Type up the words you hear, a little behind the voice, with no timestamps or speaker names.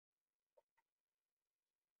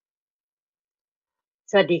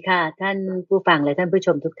สวัสดีค่ะท่านผู้ฟังและท่านผู้ช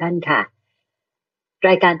มทุกท่านค่ะร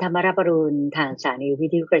ายการธรรมรับอรุณทางสถานีวิ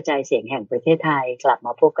ทยุกระจายเสียงแห่งประเทศไทยกลับม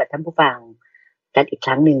าพบกับท่านผู้ฟังกันอีกค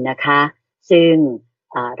รั้งหนึ่งนะคะซึ่ง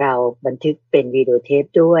เราบันทึกเป็นวิดีโอเทป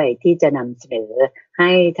ด้วยที่จะนำเสนอใ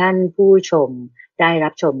ห้ท่านผู้ชมได้รั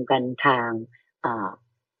บชมกันทาง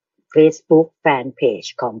Facebook Fanpage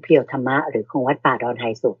ของเพียวธรรมะหรือของวัดป่าดอนไห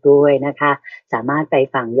โศกด้วยนะคะสามารถไป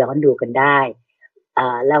ฟังย้อนดูกันได้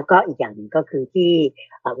แล้วก็อีกอย่างหนึ่งก็คือที่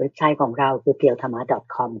เว็บไซต์ของเราคือ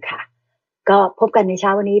pieothama.com ค่ะก็พบกันในเช้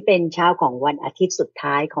าวันนี้เป็นเช้าของวันอาทิตย์สุด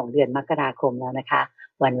ท้ายของเดือนมกราคมแล้วนะคะ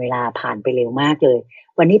วันเวลาผ่านไปเร็วมากเลย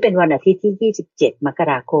วันนี้เป็นวันอาทิตย์ที่27มก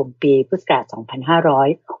ราคมปีพุทธศักราช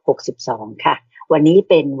2562ค่ะวันนี้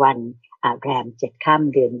เป็นวันแรม7ค่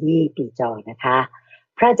ำเดือนยี่ปีจอนะคะ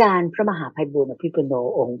พระอาจารย์พระมหาไพบูลย์อภิปุโน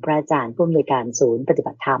องค์พระอาจารย์ผู้อำนวยการศูนย์ปฏิ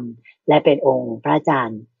บัติธรรมและเป็นองค์พระอาจา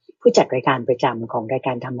รย์ผู้จัดรายการประจำของรายก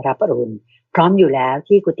ารธรรมรับอรุณพร้อมอยู่แล้ว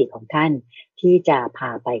ที่กุฏิของท่านที่จะพา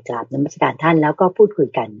ไปกราบนมัสการท่านแล้วก็พูดคุย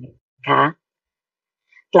กันนะคะ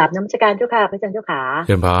กราบนมัสการเจ้าค่ะพระอาจารย์เจ้าค่ะเ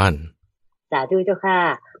ชิญพรสาธุเจ้าค่ะ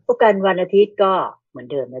พบกันวันอาทิตย์ก็เหมือน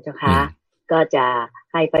เดิมนะเจ้าค่ะก็จะ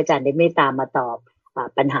ให้พระอาจารย์ได้เมตตามาตอบ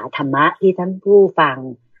ปัญหาธรรมะที่ท่านผู้ฟัง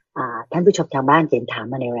ท่านผู้ชมทางบ้านเขียนถาม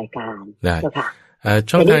มาในรายการเจ้าค่ะ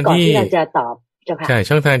ช่องทางที่เราจะตอบเจ้าค่ะใช่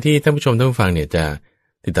ช่องทางที่ท่านผู้ชมท่านผู้ฟังเนี่ยจะ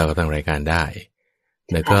ติดต่อกับทางรายการได้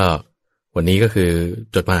แล้วก็วันนี้ก็คือ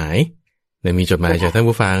จดหมายมีจดหมายจากท่าน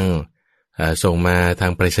ผู้ฟังส่งมาทา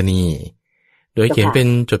งไปรษณีย์โดยเขียนเป็น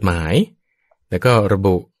จดหมายแล้วก็ระ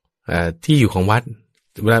บุที่อยู่ของวัด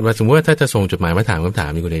เวลาสมมติว่าถ้าจะส่งจดหมายมาถามคำถา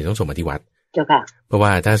มนี่คุณเองต้องส่งมาที่วัดเพราะว่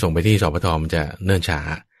าถ้าส่งไปที่สปทมันจะเนิ่นช้า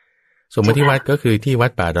ส่งมาที่วัดก็คือที่วั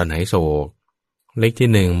ดป่าดอนไหโศกเลขที่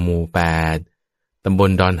1หมู่8ตำบล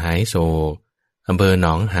ดอนไหโศกอำเภอหน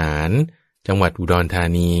องหานจังหวัดอุดรธา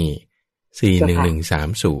นี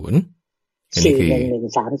41130อันนี้คือ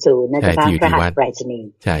41130นะคะที่อยู่ที่วัดไปรษณีย์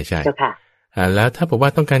ใช่ๆเจ้าค่ะแล้วถ้าบอกว่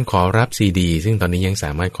าต้องการขอรับซีดีซึ่งตอนนี้ยังส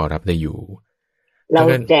ามารถขอรับได้อยู่เรา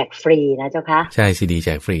แจกฟรีนะเจ้าค่ะใช่ซีดีแจ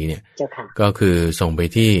กฟรีเนี่ยเจ้าค่ะก็คือส่งไป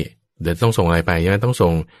ที่เดี๋ยวต้องส่งอะไรไปใช่ไหมต้องส่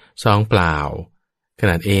งซองเปล่าข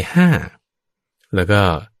นาด A5 แล้วก็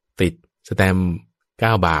ติดสแตมป์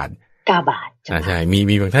9 บาทใช่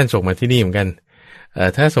มีบางท่านส่งมาที่นี่เหมือนกัน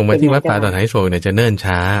ถ้าส่งมาที่วัดป่าดอนไหโศกเนี่ยจะเนิ่น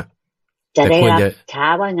ช้าจะได้รับช้า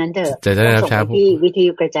ว่างั้นเถอะจะได้รับช้าที่วิท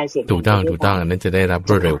ยุกระจายเสียงถูกต้องอันนั้นจะได้รับ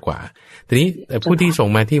รวดเร็วกว่าทีนี้ผู้ที่ส่ง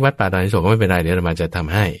มาที่วัดป่าดอนไหโศกก็ไม่เป็นไรเดี๋ยวเรามาจะท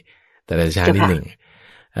ำให้แต่จะช้านิดหนึ่ง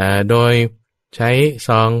โดยใช้ซ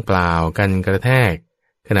องเปล่ากันกระแทก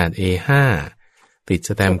ขนาด A5 ติดส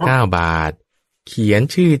แตมป์9 บาทเขียน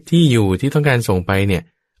ชื่อที่อยู่ที่ต้องการส่งไปเนี่ย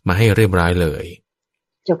มาให้เรียบร้อยเลย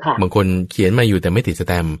บางคนเขียนมาอยู่แต่ไม่ติดส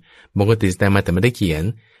แตมป์บางคนติดสแตมป์มาแต่ไม่ได้เขีย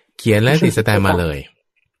นและติดสแตมป์มาเลย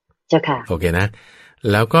เจ้าค่ะโอเคนะ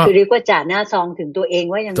แล้วก็คือเรียกว่าจ่าหน้าซองถึงตัวเอง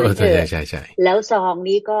ว่าอย่างนั้นเถอะใช่แล้วซอง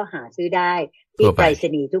นี้ก็หาซื้อได้ที่ไปรษ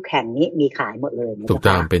ณีย์ทุกแห่งนี้มีขายหมดเลยถูก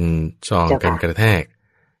ต้องเป็นซองกันกระแทก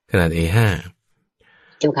ขนาด A5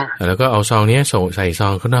 เจ้าค่ะแล้วก็เอาซองนี้ใส่ซอ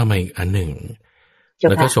งข้างนอกมาอีกอันหนึ่ง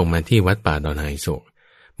แล้วก็ส่งมาที่วัดป่าดอนไหโศก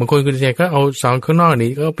บางคนก็เอาซองข้างนอก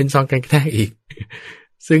นี้ก็เป็นซองกันกระแทกอีก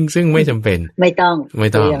ซึ่งไม่จำเป็นไม่ต้อง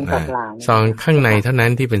ซองข้างในเท่านั้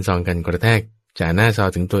นที่เป็นซองกันกระแทกจ่าหน้าซอง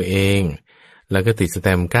ถึงตัวเองแล้วก็ติดสแต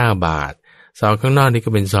มป์9 บาทซองข้างนอกนี่ก็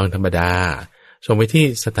เป็นซองธรรมดาส่งไปที่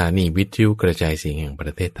สถานีวิทยุกระจายเสียงแห่งปร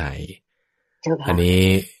ะเทศไทยอันนี้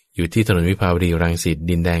อยู่ที่ถนนวิภาวดีรังสิต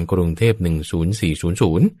ดินแดงกรุงเทพ10400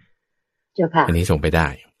อันนี้ส่งไปได้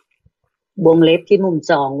วงเล็บที่มุม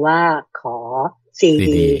ซองว่าขอซี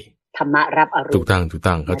ดีธรรมะรับอรุณถูกต้อ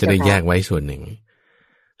งเขาจะได้แยกไว้ส่วนหนึ่ง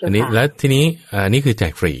อันนี้แล้วทีนี้นี่คือแจ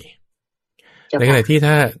กฟรีในขณะที่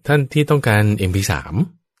ถ้าท่านที่ต้องการ MP3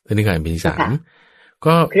 ท่านที่ต้องการ MP3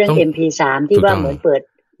 ก็เครื่อง MP3 ที่ว่าเหมือนเปิด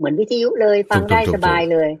เหมือนวิทยุเลยฟังได้สบาย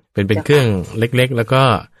เลยเป็นเครื่องเล็กๆแล้วก็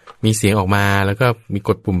มีเสียงออกมาแล้วก็มีก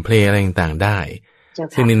ดปุ่มเพลย์อะไรต่างๆได้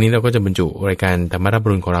ซึ่งในนี้เราก็จะบรรจุรายการธรรมรับอ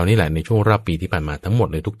รุณของเรานี่แหละในช่วงรอบปีที่ผ่านมาทั้งหมด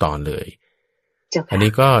เลยทุกตอนเลยอัน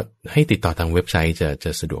นี้ก็ให้ติดต่อทางเว็บไซต์จ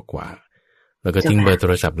ะสะดวกกว่าแล้วก็ทิ้งเบอร์โท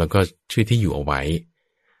รศัพท์แล้วก็ชื่อที่อยู่เอาไว้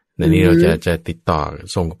ในนี้เราจะติดต่อ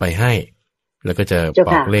ส่งไปให้แล้วก็จะบ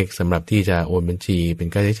อกเลขสำหรับที่จะโอนบัญชีเป็น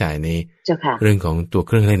ค่าใช้จ่ายในเรื่องของตัวเ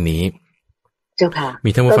ครื่องเล่นนี้มี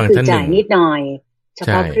ท่านผู้ฟังท่านหนึ่งนิดหน่อยเฉ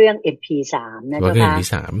พาะเครื่อง MP3 นะเจ้าค่ะเครื่อง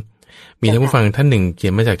MP3 มีท่านผู้ฟังท่านหนึ่งเขี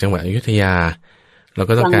ยนมาจากจังหวัดอยุธยาเรา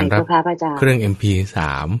ก็ต้องการรับเครื่อง MP3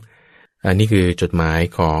 อันนี้คือจดหมาย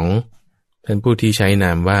ของท่านผู้ที่ใช้น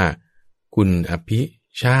ามว่าคุณอภิ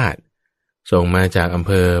ชาติส่งมาจากอำเ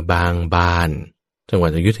ภอบางบานจังหวั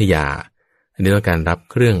ดอยุธยาอันนี้ต้องการรับ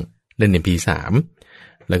เครื่องเล่น MP3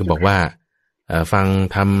 แล้วก็บอกว่าฟัง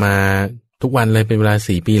ทำมาทุกวันเลยเป็นเวลา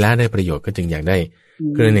4 ปีแล้วได้ประโยชน์ก็จึงอยากได้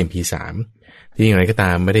เครื่องเล่น MP3 ที่อย่างไรก็ต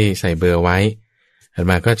ามไม่ได้ใส่เบอร์ไว้ถัด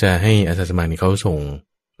มาก็จะให้อาสาสมัครนี่เขาส่ง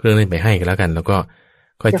เครื่องเล่นไปให้กันแล้วกันแล้วก็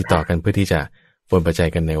ค่อยติดต่อกันเพื่อที่จะโอนปัจจัย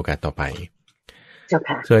กันในโอกาสต่อไป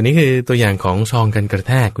ส่วนนี้คือตัวอย่างของซองกันกระ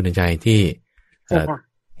แทกคุณใจที่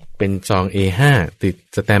เป็นซอง A5 ติด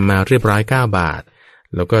สแตมป์มาเรียบร้อย9 บาท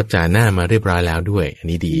แล้วก็จ่าหน้ามาเรียบร้อยแล้วด้วยอัน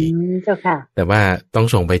นี้ดีแต่ว่าต้อง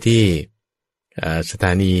ส่งไปที่สถ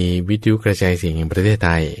านีวิทยุกระจายเสียงแห่งประเทศไท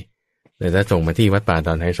ยแต่ถ้าส่งมาที่วัดป่าด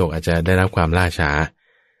อนไฮโศกอาจจะได้รับความล่าช้า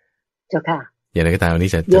เจ้าค่ะอย่างไรก็ตามวัน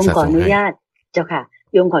นี้จะโยมขออนุญาตเจ้าค่ะ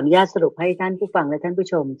โยมขออนุญาตสรุปให้ท่านผู้ฟังและท่านผู้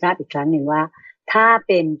ชมทราบอีกครั้งหนึ่งว่าถ้าเ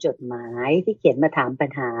ป็นจดหมายที่เขียนมาถามปัญ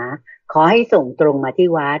หาขอให้ส่งตรงมาที่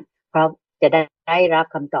วัดเพราะจะได้รับ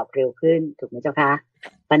คำตอบเร็วขึ้นถูกไหมเจ้าคะ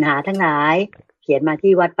ปัญหาทั้งหลายเขียนมา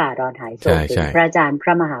ที่วัดป่าดอนหายโศกถึงพระอาจารย์พร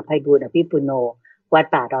ะมหาไพบูลย์อภิปุโนวัด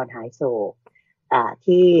ป่าดอนหายโศก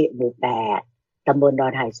ที่หมู่8ตำบลดอ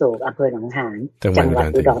นหายโศกอำเภอหนองหานจังหวัด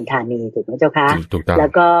อุดรธานีถูกไหมเจ้าคะแล้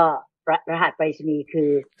วก็รหัสไปรษณีย์คือ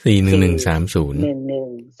41130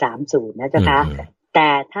นะเจ้าคะแต่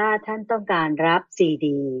ถ้าท่านต้องการรับซี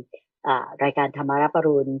ดีรายการธรรมรับอ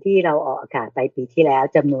รุณที่เราออกอากาศไปปีที่แล้ว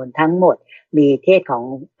จำนวนทั้งหมดมีเทศของ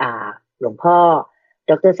หลวงพ่อ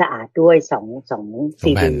ดร.สะอาดด้วย2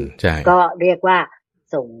ซีดีก็เรียกว่า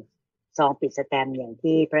ส่งซองปิดสแตมป์อย่าง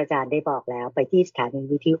ที่พระอาจารย์ได้บอกแล้วไปที่สถานี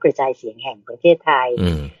วิทยุกระจายเสียงแห่งประเทศไทย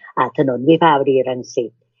ถนนวิภาวดีรังสิ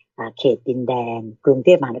ตเขตดินแดงกรุงเท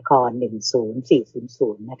พมหานคร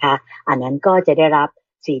10400นะคะอันนั้นก็จะได้รับ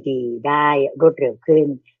ซีดีได้รวดเร็วขึ้น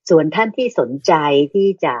ส่วนท่านที่สนใจที่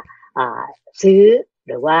จะซื้อ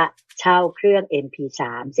หรือว่าเช่าเครื่อง MP3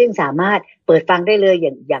 ซึ่งสามารถเปิดฟังได้เลยอ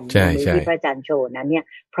ย่างที่พระอาจารย์โชว์นั้นเนี่ย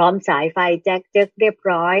พร้อมสายไฟแจ็คเรียบ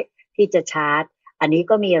ร้อยที่จะชาร์จอันนี้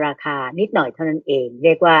ก็มีราคานิดหน่อยเท่านั้นเองเ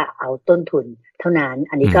รียกว่าเอาต้นทุนเท่านั้น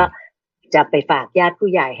อันนี้ก็จะไปฝากญาติผู้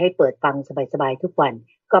ใหญ่ให้เปิดฟังสบายๆทุกวัน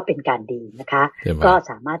ก็เป็นการดีนะคะก็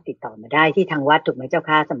สามารถติดต่อมาได้ที่ทางวัดถูกไหมเจ้า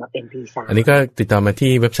ค่ะสำหรับ MP3 อันนี้ก็ติดต่อมา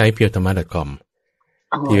ที่เว็บไซต์ purethama.com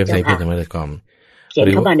ที่เว็บไซต์ purethama.com เขียน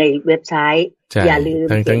เข้ามาในเว็บไซต์อย่าลืมเ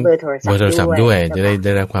ขียนเบอร์โทรศัพท์ด้วยจะไ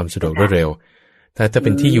ด้รับความสะดวกรวดเร็วถ้าเป็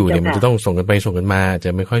นที่อยู่เนี่ยมันจะต้องส่งกันไปส่งกันมาจะ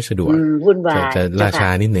ไม่ค่อยสะดวกจะล่าช้า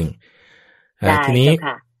นิดหนึ่งทีนี้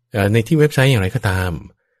ในที่เว็บไซต์อย่างไรก็ตาม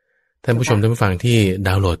ท่านผู้ชมท่านผู้ฟังที่ด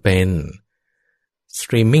าวน์โหลดเป็นส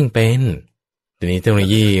ตรีมมิ่งเป็นทีนี้เทคโนโล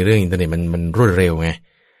ยีเรื่องอินเทอร์เน็ตมันรวดเร็วไง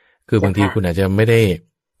คือบางทีคุณอาจจะไม่ได้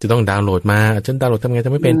จะต้องดาวน์โหลดมาจนดาวน์โหลดทำไงจ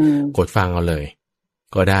ะไม่เป็นกดฟังเอาเลย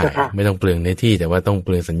ก็ได้ไม่ต้องเปลืองเนื้อที่แต่ว่าต้องเป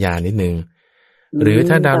ลืองสัญญาณนิดนึงหรือ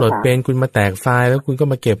ถ้าดาวน์โหลดเป็นคุณมาแตกไฟล์แล้วคุณก็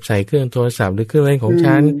มาเก็บใส่เครื่องโทรศัพท์หรือเครื่องเล่นของ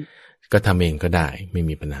ฉันก็ทำเองก็ได้ไม่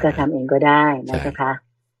มีปัญหาก็ทำเองก็ได้นะเจ้าค่ะ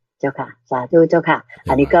เจ้าค่ะสาธุเจ้าค่ะ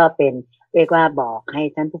อันนี้ก็เป็นเรียกว่าบอกให้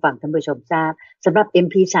ท่านผู้ฟังท่านผู้ชมทราบสำหรับ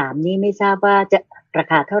MP3 นี้ไม่ทราบว่าจะรา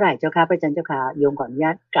คาเท่าไหร่เจ้าค่ะพระอาจารย์เจ้าค่ะโยมขออนุญ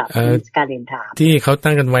าตกลับการเรียนถามที่เขา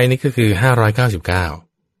ตั้งกันไว้นี่ก็คือ599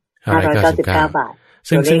 บาท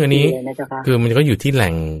ซึ่งอันนี้คือมันก็อยู่ที่แห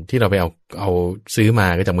ล่งที่เราไปเอาซื้อมา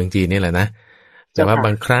ก็จากเมืองจีนนี่แหละนะแต่ว่าบ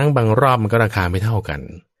างครั้งบางรอบมันก็ราคาไม่เท่ากัน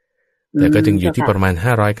แต่ก็จึงอยู่ที่ประมาณ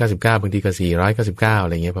599บางทีก็499อะ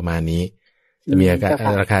ไรเงี้ยประมาณนี้จะมี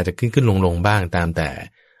ราคาจะขึ้นลงบ้างตามแต่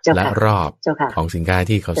ละรอบของสินค้า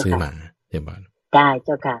ที่เขาซื้อมาเดี๋ยวบอกได้เ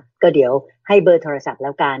จ้าค่ะก็เดี๋ยวให้เบอร์โทรศัพท์แล้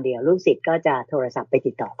วการเดี๋ยวลูกศิษย์ก็จะโทรศัพท์ไป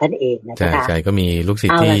ติดต่อท่านเองนะจ๊ะใช่ก็มีลูกศิษ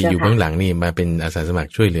ย์ที่อยู่เบื้องหลังนี่มาเป็นอาสาสมัค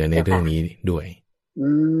รช่วยเหลือในเรื่องนี้ด้วย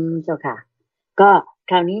เจ้าค่ะก็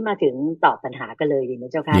คราวนี้มาถึงตอบปัญหากันเลยดีไหม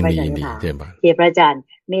เจ้าค่ะพระอาจารย์ค่ะที่พระอาจารย์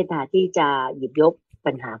เมตตาที่จะหยิบยก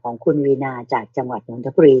ปัญหาของคุณวีนาจากจังหวัดนนท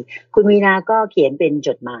บุรีคุณวีนาก็เขียนเป็นจ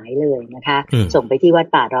ดหมายเลยนะคะส่งไปที่วัด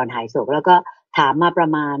ป่าดอนหายโศกแล้วก็ถามมาประ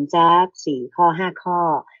มาณสัก4 ข้อ 5 ข้อ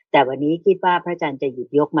แต่วันนี้คิดว่าพระอาจารย์จะหยิบ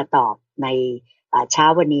ยกมาตอบในเช้า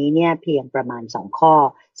วันนี้เนี่ยเพียงประมาณ2 ข้อ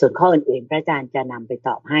ส่วนข้ออื่นๆพระอาจารย์จะนำไปต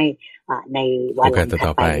อบให้ในวันถั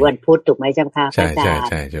ดไปวันพุธถูกไหมเจ้าค่ะพระอาจารย์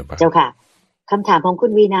เจ้าค่ะคำถามของคุ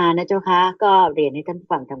ณวีนานะเจ้าค่ะก็เรียนให้ท่านผู้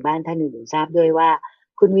ฟังทางบ้านท่านอื่นๆทราบด้วยว่า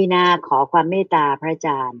คุณวีนาขอความเมตตาพระอาจ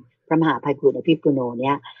ารย์พระมหาไพบูลย์อภิปุโนเ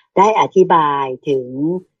นี่ยได้อธิบายถึง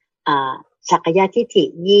สักกายทิฏฐิ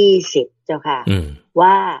20เจ้าค่ะ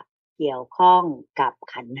ว่าเกี่ยวข้องกับ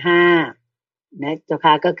ขันธ์5นะเจ้า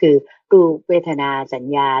ค่ะก็คือรูปเวทนาสัญ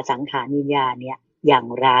ญาสังขารวิญญาณเนี่ยอย่าง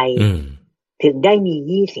ไรถึงได้มี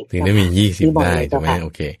20ถึงได้มี20ได้ใช่ไหมโอ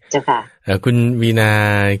เคเจ้าค่ะคุณวีนา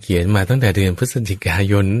เขียนมาตั้งแต่เดือนพฤศจิกา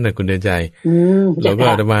ยนนะคุณเดินใจแล้วก็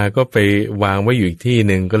อาตมาก็ไปวางไว้อยู่อีกที่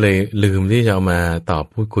นึงก็เลยลืมที่จะเอามาตอบ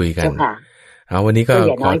พูดคุยกันเอาวันนี้ก็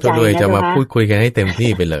ขอโทษด้วยจะมาพูดคุยกันให้เต็มที่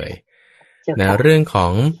ไปเลยนะเรื่องขอ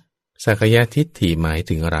งสักกายทิฏฐิหมาย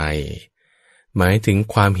ถึงอะไรหมายถึง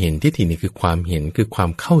ความเห็นทิฏฐินี่คือความเห็นคือความ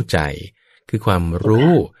เข้าใจคือความ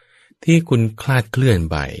รู้ ที่คุณคลาดเคลื่อน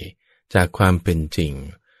ไปจากความเป็นจริง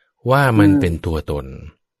ว่ามันเป็นตัวตน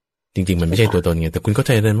จริงๆมันไม่ใช่ตัวตนไงแต่คุณเข้าใ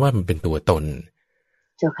จเลยว่ามันเป็นตัวตน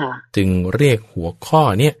เจ้าค่ะจึงเรียกหัวข้อ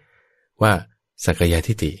เนี่ยว่าสักกาย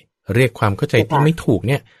ทิฏฐิเรียกความเข้าใจที่ไม่ถูก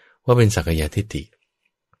เนี่ยว่าเป็นสักกายทิฏฐิ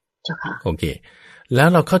เจ้าค่ะโอเคแล้ว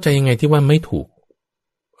เราเข้าใจยังไงที่ว่าไม่ถูก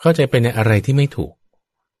เข้าใจไปในอะไรที่ไม่ถูก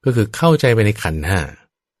ก็คือเข้าใจไปในขันธ์ห้า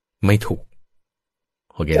ไม่ถูก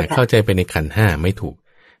โอเคนะเข้าใจไปในขันธ์ห้าไม่ถูก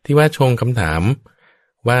ที่ว่าชงคำถาม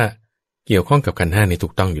ว่าเกี่ยวข้องกับขันธ์ห้าในถู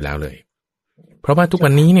กต้องอยู่แล้วเลยเพราะว่าทุกวั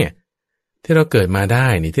นนี้เนี่ยที่เราเกิดมาได้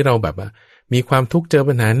นี่ที่เราแบบว่ามีความทุกข์เจอ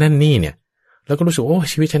ปัญหานั่นนี่เนี่ยเราก็รู้สึกโอ้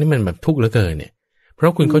ชีวิตฉันนี่มันแบบทุกข์เหลือเกินเนี่ยเพรา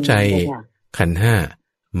ะคุณเข้าใจขันธ์ห้า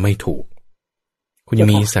ไม่ถูกคุณยัง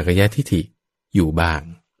มีสักกายทิฏฐิอยู่บ้าง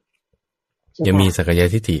ยังมีสักกาย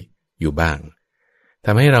ทิฏฐิอยู่บ้างท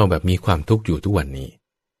ำให้เราแบบมีความทุกข์อยู่ทุกวันนี้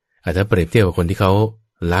อาจจะเปรียบเทียบกับคนที่เขา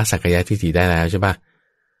ละสักกายทิฏฐิได้แล้วใช่ปะ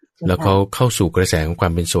แล้วเขาเข้าสู่กระแสของควา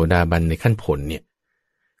มเป็นโสดาบันในขั้นผลเนี่ย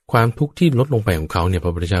ความทุกข์ที่ลดลงไปของเขาเนี่ยพร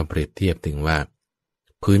ะพุทธเจ้าเปรียบเทียบถึงว่า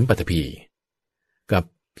พื้นปฐพีกับ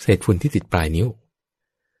เศษฝุ่นที่ติดปลายนิ้ว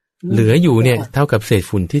เหลืออยู่เนี่ยเท่ากับเศษ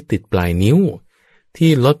ฝุ่นที่ติดปลายนิ้วที่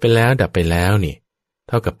ลดไปแล้วดับไปแล้วนี่เ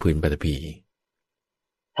ท่ากับพื้นปฐพี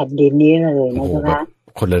แผ่นดินนี้เลยนะเจ้าค่ะ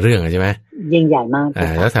คนละเรื่องใช่ไหมยิ่งใหญ่มาก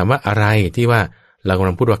แล้วถามว่าอะไรที่ว่าเรากำ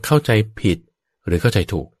ลังพูดว่าเข้าใจผิดหรือเข้าใจ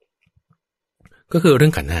ถูกก็คือเรื่อ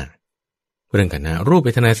งขันธ์ห้าเรื่องขันธ์ห้ารูปเว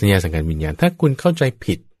ทนาสัญญาสังขารวิญญาณถ้าคุณเข้าใจ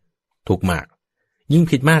ผิดถูกมากยิ่ง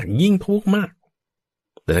ผิดมากยิ่งทุกข์มาก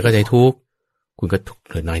แต่ถ้าเข้าใจถูกคุณก็ทุกข์เ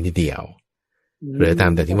หลือน้อยนิดเดียวเหลือตา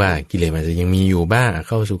มแต่ที่ว่ากิเลสมันจะยังมีอยู่บ้างเ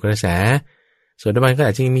ข้าสู่กระแสส่วนโสดาบันก็อ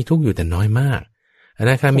าจจะยังมีทุกข์อยู่แต่น้อยมากอ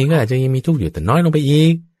นาคามีก็อาจจะยังมีทุกข์อยู่แต่น้อยลงไปอี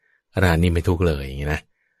กอรหันต์นี่ไม่ทุกข์เลยอย่างนี้นะ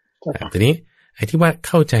ทีนี้ไอ้ที่ว่าเ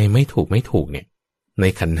ข้าใจไม่ถูกเนี่ยใน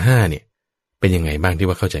ขันธ์ห้าเนี่ยเป็นยังไงบ้างที่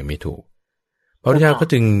ว่าเข้าใจไม่ถูกพระพุทธเจ้าก็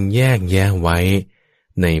จึงแยกแยะไว้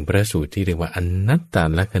ในพระสูตรที่เรียกว่าอนัตต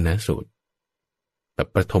ลักขณสูตรแบบ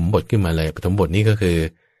ปฐมบทขึ้นมาเลยปฐมบทนี้ก็คือ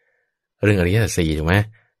เรื่องอริยสัจสี่ถูกไหม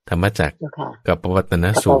ธรรมจักรกับปวัตตน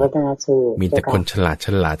สูตรมีแต่คนฉลาด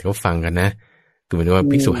ที่เขาฟังกันนะคือหมายถึงว่า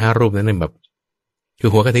ภิกษุ5 รูปนั้นแบบคือ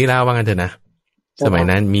หัวกะทิลาวว่างั้นเถอะนะสมัย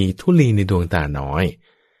นั้นมีธุลีในดวงตาน้อย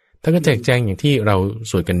ถ้าก็แจกแจงอย่างที่เรา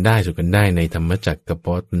สวดกันได้ในธรรมจักรกับป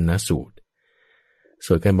วัตตนสูตรส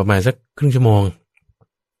วดกันประมาณสักครึ่งชั่วโมง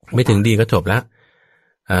ไม่ถึงดีก็จบละ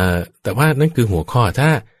แต่ว่านั่นคือหัวข้อถ้า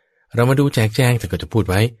เรามาดูแจกแจงแต่ก็จะพูด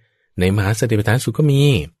ไว้ในมหาสติปัฏฐานสูตรก็มี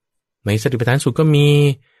ในสติปัฏฐานสูตรก็มี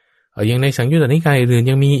อย่างในสังยุตตนิกายอื่น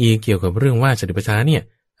ยังมีอีกเกี่ยวกับเรื่องว่าสติปัฏฐานเนี่ย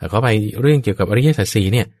เขาไปเรื่องเกี่ยวกับอริยสัจสี่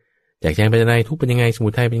เนี่ยแจกแจงเป็นยังไงทุกเป็นยังไงสมุ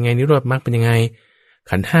ทัยเป็นยังไงนิโรธมรรคเป็นยังไง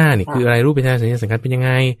ขันธ์ห้านี่คืออะไรรูปเวทนาสัญญาสังขารเป็นยังไ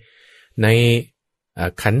งใน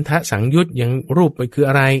ขันธสังยุตยังรูปคือ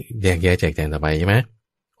อะไรแยกแยะแจกแจงต่อไปใช่ไหม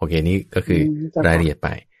โอเคนี้ก็คือรายละเอียดไป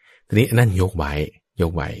ทีนี้นั่นยกไว้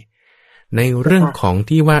ในเรื่องของ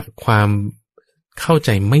ที่ว่าความเข้าใจ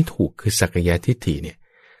ไม่ถูกคือสักกายทิฏฐิเนี่ย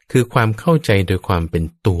คือความเข้าใจโดยความเป็น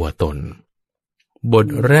ตัวตนบท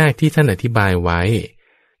แรกที่ท่านอธิบายไว้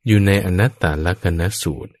อยู่ในอนัตตลักขณ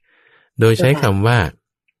สูตรโดยใช้คำว่า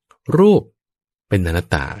รูปเป็นอนัต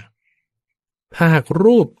ตาถ้าหาก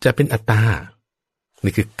รูปจะเป็นอัตตา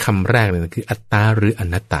นี่คือคำแรกเลยนะคืออัตตาหรืออ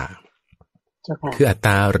นัตตาคืออัตต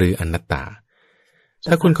าหรืออนัตตา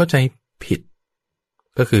ถ้าคุณเข้าใจผิด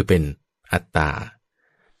ก็คือเป็นอัตตา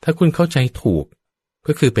ถ้าคุณเข้าใจถูก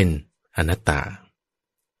ก็คือเป็นอนัตตา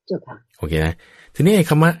โอเคนะทีนี้ไอ้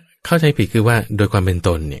คำว่าเข้าใจผิดคือว่าโดยความเป็นต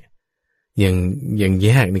นเนี่ยยังแย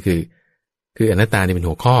กนี่คืออนัตตานี่เป็น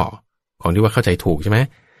หัวข้อของที่ว่าเข้าใจถูกใช่ไหม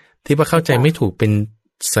ที่ว่าเข้าใจไม่ถูกเป็น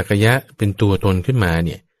สักกายะเป็นตัวตนขึ้นมาเ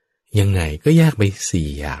นี่ยยังไงก็แยกไป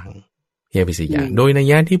4 อย่างแยกไป4 อย่างโดยนัย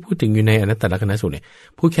ยะที่พูดถึงอยู่ในอนัตตลักขณสูตรเนี่ย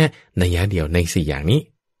พูดแค่นัยยะเดียวใน4 อย่างนี้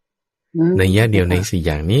นัยยะเดียวใน4 อ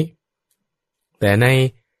ย่างนี้แต่ใน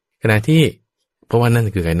ขณะที่เพราะว่านั่น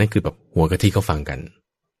คืออะไรนั่นคือแบบหัวกะทิเขาฟังกัน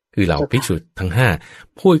คือเราภิกษุทั้ง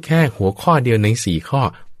5พูดแค่หัวข้อเดียวใน4 ข้อ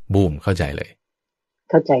บูมเข้าใจเลย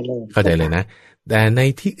นะแต่ใน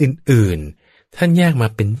ที่อื่นๆท่านแยกมา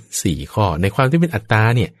เป็น4 ข้อในความที่เป็นอัตตา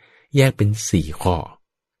เนี่ยแยกเป็น4 ข้อ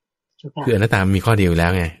คืออนัตตามีข้อเดียวแล้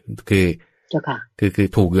วไงคือ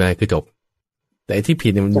ถูกอยู่อะไรคือจบแต่ที่ผิ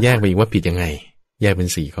ดเนี่ยมันแยกไปอีกว่าผิดยังไงแยกเป็น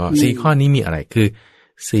4 ข้อ4 ข้อนี้มีอะไรคือ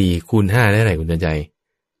4 คูณ 5ได้อะไรคุณจันใจ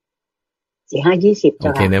4 5 20โอ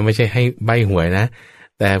เคนะไม่ใช่ให้ใบหวยนะ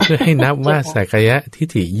แต่เพื่อให้นับว่าสักกายทิฏ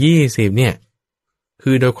ฐิ20เนี่ย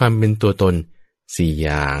คือโดยความเป็นตัวตน4 อ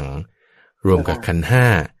ย่างรวมกับขันธ์ห้า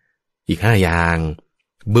อีก5 อย่าง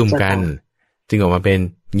บึ้มกันจึงออกมาเป็น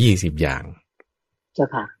20 อย่าง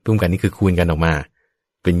บึ้มกันนี่คือคูณกันออกมา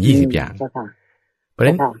เป็น20 อย่างเพราะฉะ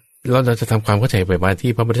นั้นเราจะทำความเข้าใจไปว่า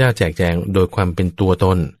ที่พระพุทธเจ้าแจกแจงโดยความเป็นตัวต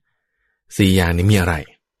น 4อย่างนี้มีอะไร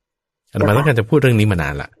อาตมาต้องการจะพูดเรื่องนี้มานา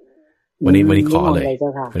นละวันนี้ขอเลย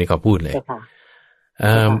วันนี้ขอพูดเลย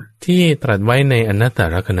ที่ตรัสไว้ในอนัตต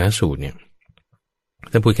ลักขณสูตรเนี่ย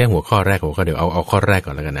จะพูดแค่หัวข้อแรกหัวข้อเดียวเอาข้อแรกก่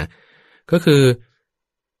อนแล้วกันนะก็คือ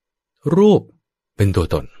รูปเป็นตัว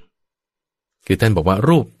ตนคือท่านบอกว่า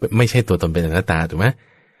รูปไม่ใช่ตัวตนเป็นอนัตตาถูกไหม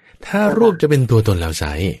ถ้ารูปจะเป็นตัวตนแล้วใ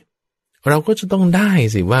ช่เราก็จะต้องได้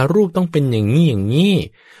สิว่ารูปต้องเป็นอย่างนี้อย่างนี้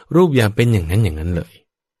รูปอย่าเป็นอย่างนั้นอย่างนั้นเลย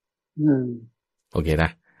โอเคน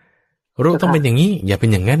ะรูปต้องเป็นอย่างนี้อย่าเป็น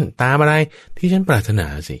อย่างนั้นตามอะไรที่ฉันปรารถนา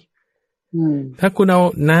สิถ้าคุณเอา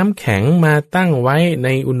น้ำแข็งมาตั้งไว้ใน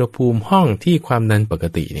อุณหภูมิห้องที่ความดันปก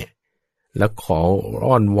ติเนี่ยแล้วขอ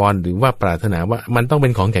อ้อนวอนหรือว่าปรารถนาว่ามันต้องเป็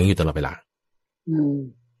นของแข็งอยู่ตลอดเวลา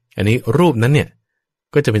อันนี้รูปนั้นเนี่ย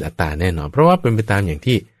ก็จะเป็นอัตตาแน่นอนเพราะว่าเป็นไปตามอย่าง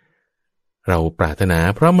ที่เราปรารถนา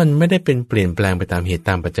เพราะมันไม่ได้เป็นเปลี่ยนแปลงไปตามเหตุ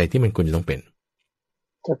ตามปัจจัยที่มันควรจะต้องเป็น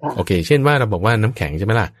โอเคเช่นว่าเราบอกว่าน้ำแข็งใช่ไ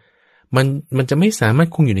หมล่ะมันจะไม่สามารถ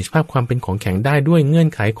คงอยู่ในสภาพความเป็นของแข็งได้ด้วยเงื่อน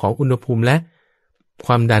ไขของอุณหภูมิและค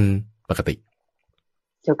วามดันปกติ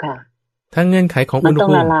เจ้าค่ะถ้าเงื่อนไขของอุณห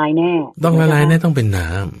ภูมิต้องละลายแน่ต้องเป็นน้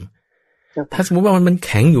ำถ้าสมมติว่ามันแ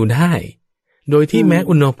ข็งอยู่ได้โดยที่แม้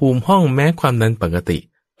อุณหภูมิห้องแม้ความดันปกติ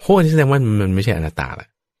โคตรแสดงว่ามันไม่ใช่อนัตตาละ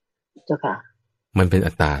เจ้าค่ะมันเป็น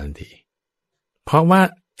อัตตาทันทีเพราะว่า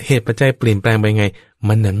เหตุปัจจัยเปลี่ยนแปลงไปไง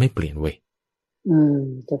มันนั้นไม่เปลี่ยนเว้ย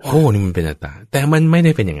โคนี่มันเป็นอัตตาแต่มันไม่ไ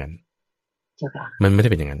ด้เป็นอย่างนั้นมันไม่ได้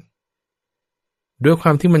เป็นอย่างนั้นด้วยคว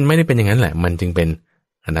ามที่มันไม่ได้เป็นอย่างนั้นแหละมันจึงเป็น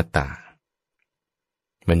อนัตตา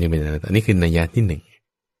มันจึงเป็นอนัตตานี่คือนัยยะที่หนึ่ง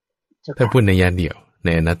ถ้าพูดนัยยะเดียวใน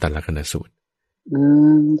อนัตตลักขณสูตร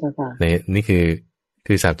ในนี่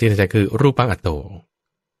คือศัพท์ที่เราใช้คือรูปังอัตโต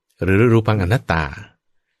หรือรูปังอนัตตา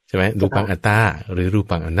ใช่ไหมรูปังอัตตาหรือรู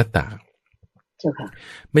ปังอนัตตา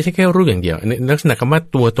ไม่ใช่แค่รูปอย่างเดียวในลักษณะคำว่า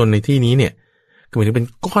ตัวตนในที่นี้เนี่ยก็เหมือนเป็น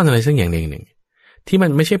ก้อนอะไรสักอย่างหนึ่งที่มั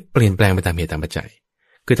นไม่ใช่เปลี่ยนแปลงไปตามเหตุตามปัจจัย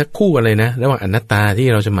คือถ้าคู่กันเลยนะระหว่างอนัตตาที่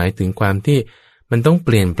เราจะหมายถึงความที่มันต้องเป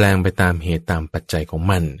ลี่ยนแปลงไปตามเหตุตามปัจจัยของ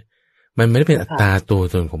มันไม่ได้เป็นอัตตาตัว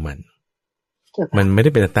ตนของมันไม่ได้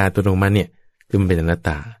เป็นอัตตาตัวตนของมันเนี่ยคือมันเป็นอนัตต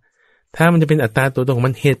าถ้ามันจะเป็นอัตตาตัวตนของ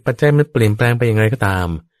มันเหตุปัจจัยมันเปลี่ยนแปลงไปอย่างไรก็ตาม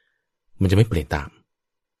มันจะไม่เปลี่ยนตาม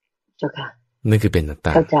เจ้าค่ะนั่นคือเป็นอัตต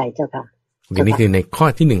าเข้าใจเจ้าค่ะอย่างนี้คือในข้อ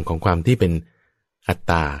ที่หนึ่งของความที่เป็นอัต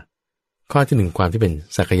ตาข้อที่หนึ่งความที่เป็น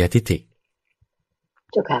สักกายทิฏฐิ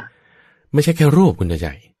เจ้าค่ะไม่ใช่แค่รูปคุณใจ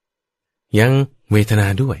ยังเวทนา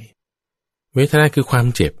ด้วยเวทนาคือความ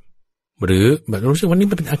เจ็บหรือแบบรู้สึกว่านี่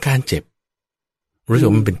มันเป็นอาการเจ็บรู้สึก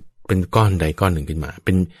ว่ามันเป็นก้อนใดก้อนหนึ่งขึ้นมาเ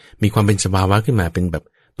ป็นมีความเป็นสภาวะขึ้นมาเป็นแบบ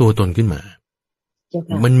ตัวตนขึ้นมา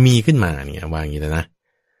มันมีขึ้นมาเนี่ยวางอย่างนี้นะ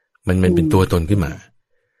มันเป็นตัวตนขึ้นมา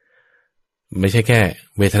ไม่ใช่แค่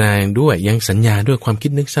เวทนาด้วยยังสัญญาด้วยความคิ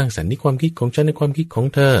ดนึกสร้างสรรค์นี่ความคิดของฉันในความคิดของ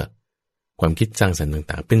เธอความคิดสร้างสรรค์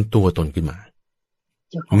ต่างๆเป็นตัวตนขึ้นมา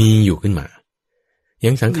มีอยู่ขึ้นมา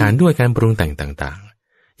ยังสังขารด้วยการปรุงแต่งต่าง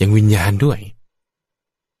ๆยังวิญญาณด้วย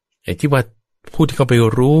ไอ้ที่ว่าผู้ที่เขาไป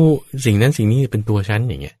รู้สิ่งนั้นสิ่งนี้เป็นตัวฉัน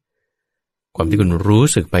อย่างเงี้ยความที่คุณรู้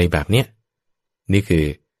สึกไปแบบเนี้ยนี่คือ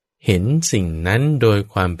เห็นสิ่งนั้นโดย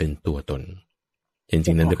ความเป็นตัวตนเห็น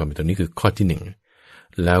สิ่งนั้นโดยความเป็นตัวนี้คือข้อที่หนึ่ง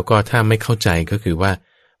แล้วก็ถ้าไม่เข้าใจก็คือว่า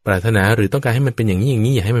ปรารถนาหรือต้องการให้มันเป็นอย่างนี้อย่าง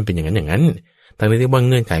นี้อย่าให้มันเป็นอย่างนั้นอย่างนั้นทั้งที่ว่า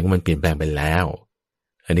เงื่อนไขของมันเปลี่ยนแปลงไปแล้ว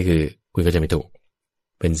อันนี้คือคุณก็จะไม่ถูก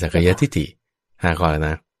เป็นสักกายทิฏฐิ5 ข้อแล้วน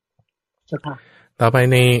ะต่อไป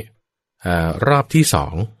ในรอบที่สอ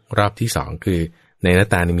งคือในหน้า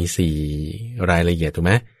ตามี4รายละเอียดถูกไห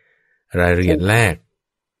มรายละเอียดแรก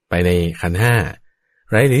ไปในขันธ์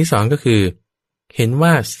5รายละเอียดที่2ก็คือเห็นว่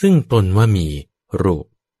าซึ่งตนว่ามีรูป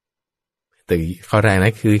แต่ข้อแรกน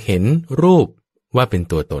ะคือเห็นรูปว่าเป็น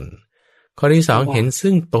ตัวตนข้อที่2เห็น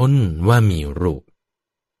ซึ่งตนว่ามีรูป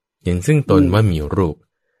เห็นซึ่งตนว่ามีรูป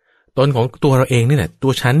ตนของตัวเราเองนี่แหละตั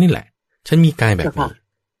วฉันนี่แหละฉันมีกายแบบนี้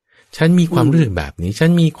ฉันมีความรู้สึกแบบนี้ฉัน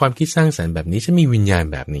มีความคิดสร้างสรรค์แบบนี้ฉันมีวิญญาณ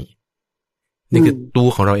แบบนี้นี่คือตัว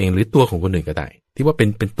ของเราเองหรือตัวของคนอื่นก็ได้ที่ว่าเ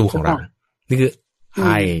ป็นตัวของเรานี่คือ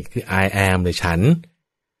I คือ I am เลยฉัน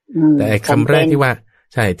แต่คำแรกที่ว่า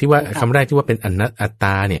ใช่ที่ว่าคำแรกที่ว่าเป็นอัตต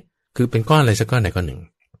าเนี่ยคือเป็นก้อนอะไรสักก้อนใดก้อนหนึ่ง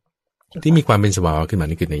ที่มีความเป็นสภาวะขึ้นมา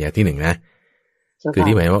นี่คือนัยยะที่หนึ่งนะคือ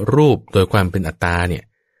ที่หมายว่ารูปโดยความเป็นอัตตาเนี่ย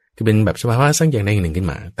คือเป็นแบบสภาวะสักอย่างใดอย่างหนึ่งขึ้น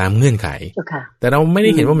มาตามเงื่อนไขแต่เราไม่ได้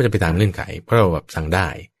เห็นว่ามันจะไปตามเงื่อนไขเพราะเราแบบสั่งได้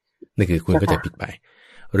นี่คือคุณก็จะผิดไป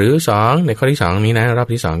หรือ2ในข้อที่2นี้นะรอบ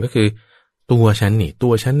ที่2ก็คือตัวฉันนี่ตั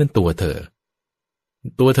วฉันนั่นตัวเธ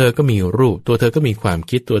อก็มีรูปตัวเธอก็มีความ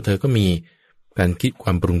คิดตัวเธอก็มีการคิดคว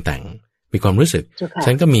ามปรุงแต่งมีความรู้สึก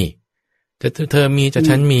ฉันก็มีจะเธอมีจะ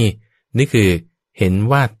ฉันมีนี่คือเห็น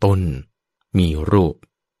ว่าตนมีรูป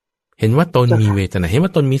เห็นว่าตนมีเวทนาเห็นว่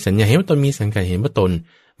าตนมีสัญญาเห็นว่าตนมีสังขารเห็นว่าตน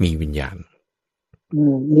มีวิญญาณ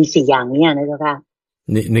มี4อย่างนี้นะเจ้าค่ะ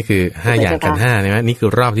นี่คือ5อย่างขันธ์5ใช่ไหมนี่คือ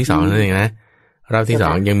รอบที่2นั่นเองนะรอบที่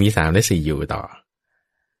2ยังมี3และ4อยู่ต่อ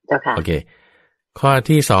เจ้าค่ะโอเคข้อ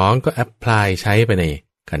ที่2ก็ apply ใช้ไปใน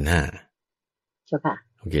ขันธ์5เจ้าค่ะ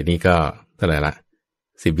โอเคนี่ก็เท่าไหร่ละ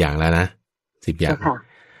10อย่างแล้วนะ10อย่าง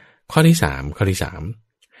ข้อที่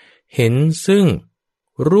3เห็นซึ่ง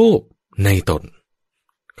รูปในตน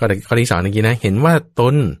ข้อที่2เมื่อกี้นะเห็นว่าต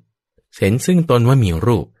นเห็นซึ่งตนว่ามี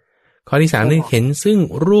รูปข้อที่3นี่เห็นซึ่ง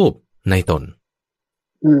รูปในตน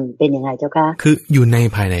เป็นยังไงเจ้าค่ะคืออยู่ใน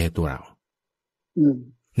ภายในตัวเรา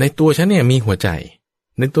ในตัวฉันเนี่ยมีหัวใจ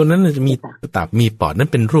ในตัวนั้นจะมีตับมีปอดนั่น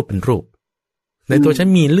เป็นรูปในตัวฉัน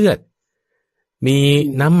มีเลือดมี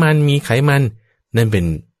น้ำมันมีไขมันนั่นเป็น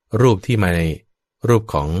รูปที่มาในรูป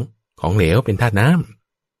ของเหลวเป็นธาตุน้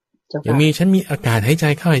ำยังมีฉันมีอากาศหายใจ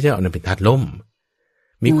เข้าหายใจออกนั่นเป็นธาตุลม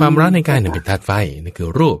มีความร้อนในกายนั่นเป็นธาตุไฟนั่นคือ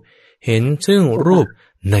รูปเห็นซึ่งรูป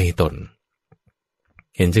ในตน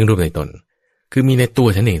เห็นซึ่งรูปในตนคือมีในตัว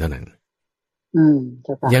ฉันเองเท่านั้น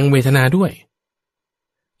ยังเวทนาด้วย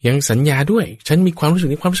ยังสัญญาด้วยฉันมีความรู้สึก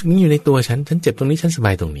นี้อยู่ในตัวฉันเจ็บตรงนี้ฉันสบ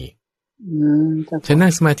ายตรงนี้ฉันนั่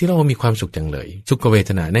งสมาธิแล้วมีความสุขจังเลยสุขเว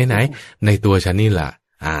ทนาไหนในตัวฉันนี่แหละ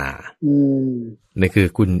นี่คือ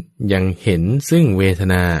คุณยังเห็นซึ่งเวท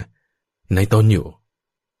นาในตนอยู่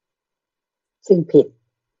ซึ่งผิด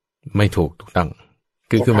ไม่ถูกต้อง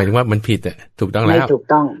คือหมายถึงว่ามันผิดอ่ะถูกต้องแล้วไม่ถูก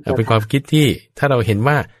ต้องเป็นความคิดที่ถ้าเราเห็น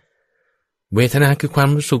ว่าเวทนาคือความ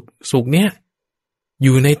สุขเนี้ยอ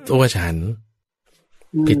ยู่ในตัวฉัน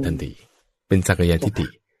ผิดทันทีเป็นสักยะทิฏฐิ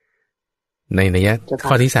ในนัย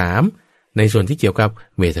ข้อที่3ในส่วนที่เกี่ยวกับ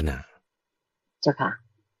เวทนาเจ้าค่ะ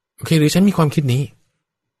โอเคหรือฉันมีความคิดนี้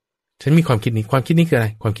ความคิดนี้คืออะไร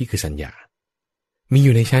ความคิดคือสัญญามีอ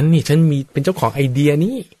ยู่ในฉันนี่ฉันมีเป็นเจ้าของไอเดีย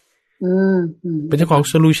นี้เป็นเจ้าของ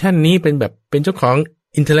โซลูชันนี้เป็นแบบเป็นเจ้าของ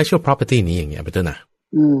intellectual property นี้อย่างเงี้ยเป็นต้นนะ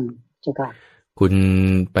เจ้าค่ะคุณ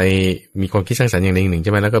ไปมีความคิดสร้างสรรค์อย่างหนึ่งใ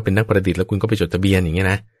ช่ไหมแล้วก็เป็นนักประดิษฐ์แล้วคุณก็ไปจดทะเบียนอย่างเงี้ย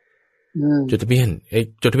นะจดทะเบียน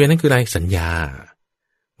จดทะเบียนนั่นคืออะไรสัญญา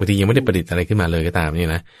บางทียังไม่ได้ประดิษฐ์อะไรขึ้นมาเลยก็ตามนี่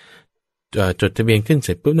นะจดทะเบียนขึ้นเส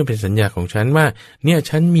ร็จปุ๊บนั่นเป็นสัญญาของฉันว่าเนี่ย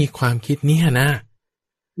ฉันมีความคิดเนี่ยนะ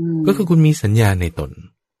ก็คือคุณมีสัญญาในตน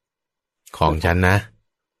ของฉันนะ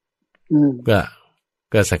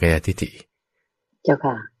ก็สักยะทิฏฐิเจ้า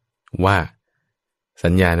ค่ะว่าสั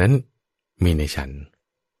ญญานั้นมีในฉัน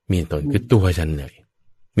มีตนคือตัวฉันเลย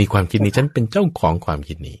มีความคิดนี้ฉันเป็นเจ้าของความ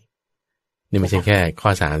คิดนี้นี่ไม่ใช่แค่ข้อ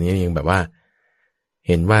3นี้ยังแบบว่าเ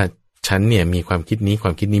ห็นว่าฉันเนี่ยมีความคิดนี้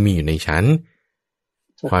มีอยู่ในฉัน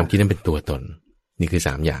ความคิดนั้นเป็นตัวตนนี่คือ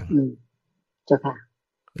3อย่างเจ้าค่ะ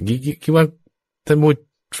คิดว่าท่านผู้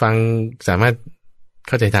ฟังสามารถเ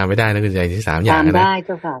ข้าใจตามไม่ได้นะคือใจที่3อย่างนะได้เ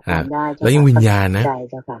จ้าค่ะได้แล้วยังวิญญาณนะ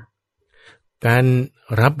เจ้าค่ะการ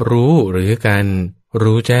รับรู้หรือการ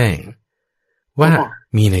รู้แจ้งว่า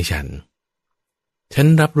มีในฉัน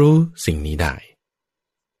รับรู้สิ่งนี้ได้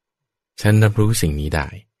ฉันรับรู้สิ่งนี้ได้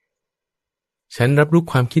ฉันรับรู้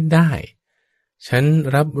ความคิดได้ฉัน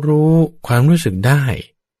รับรู้ความรู้สึกได้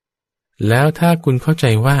แล้วถ้าคุณเข้าใจ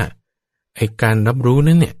ว่าไอ้การรับรู้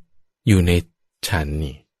นั้นเนี่ยอยู่ในฉัน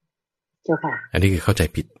นี่เจ้าค่ะอันนี้คือเข้าใจ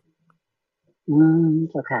ผิด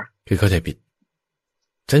เจ้าค่ะคือเข้าใจผิด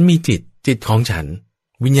ฉันมีจิตของฉัน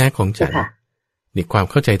วิญญาณของฉันนี่ความ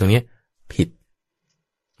เข้าใจตรงนี้ผิด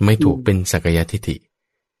ไม่ถูกเป็นสักยะทิฏฐิ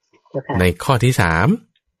ในข้อที่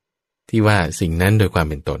3ที่ว่าสิ่งนั้นโดยความ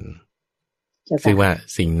เป็นตนคือว่า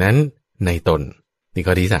สิ่งนั้นในตนนี่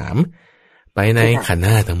ข้อที่3ไปในขันธ์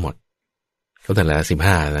5ทั้งหมดเขาแต่ละ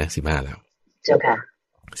15นะ15แล้วเจ้าค่ะ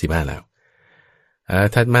15แล้ว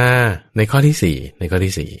ถัดมาในข้อที่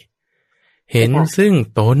4เห็นซึ่ง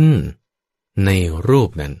ตนในรูป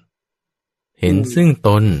นั้นเห็นซึ่งต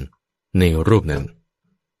นในรูปนั้น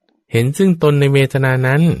เห็นซึ่งตนในเวทนา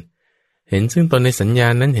นั้นเห็นซึ่งตนในสัญญา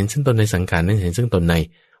นั้นเห็นซึ่งตนในสังขารนั้นเห็นซึ่งตนใน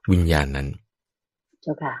วิญญาณนั้นเ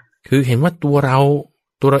จ้าค่ะคือเห็นว่าตัวเรา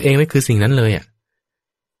เองนั่นคือสิ่งนั้นเลยอ่ะ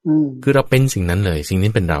คือเราเป็นสิ่งนั้นเลยสิ่งนี้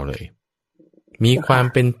เป็นเราเลยมีความ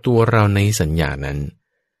เป็นตัวเราในสัญญานั้น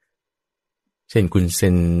เช่นคุณเซ็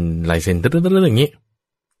นลายเซ็นตึ๊ดๆอย่างนี้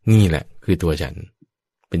นี่แหละคือตัวฉัน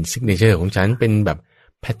เป็นซิกเนเจอร์ของฉันเป็นแบบ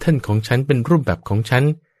แพทเทิร์นของฉันเป็นรูปแบบของฉัน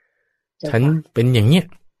เป็นอย่างเนี้ย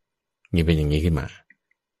นี่เป็นอย่างนี้ขึ้นมา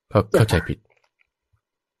เพราะเข้าใจผิด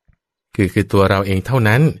คือตัวเราเองเท่า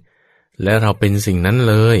นั้นและเราเป็นสิ่งนั้น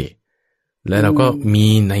เลยและเราก็มี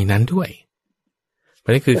ในนั้นด้วยเพรา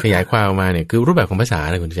ะนี่คือขยายความออกมาเนี่ยคือรูปแบบของภาษา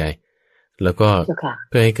นะคุณใจแล้วก็เ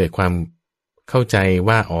พื่อให้เกิดความเข้าใจ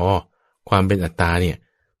ว่าความเป็นอัตตาเนี่ย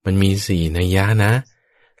มันมี4นัยยะนะ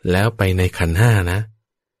แล้วไปในขันธ์5นะ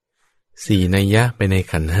4นัยยะไปใน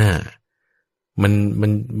ขันธ์5มันเ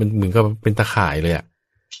หมือนกับเป็นตะข่ายเลยอะ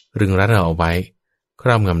รึงรัดเราเอาไว้คร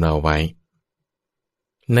อบงำเราเอาไว้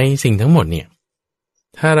ในสิ่งทั้งหมดเนี่ย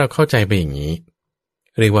ถ้าเราเข้าใจไปอย่างนี้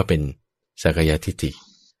เรียกว่าเป็นสักยทิฏฐิ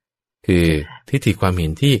คือทิฏฐิความเห็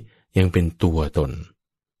นที่ยังเป็นตัวตน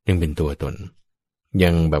ยังเป็นตัวตนยั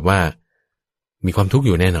งแบบว่ามีความทุกข์อ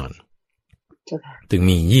ยู่แน่นอนถึง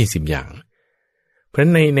มี20อย่างเพราะฉะนั้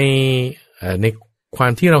นในควา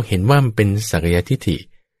มที่เราเห็นว่ามันเป็นสักยทิฏฐิ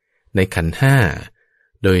ในขันธ์ห้า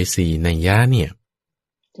โดย4นัยยะเนี่ย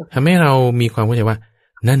ทำให้เรามีความเข้าใจว่า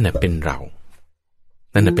นั่นน่ะเป็นเรา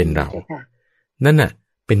นั่นน่ะเป็นเรานั่นน่ะ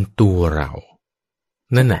เป็นตัวเรา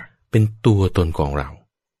นั่นน่ะเป็นตัวตนของเรา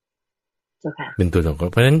เป็นตัวตนของ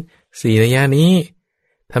เพราะฉะนั้น4นัยยะนี้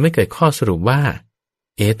ทำให้เกิดข้อสรุปว่า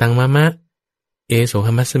เอตังมะมะเอโสห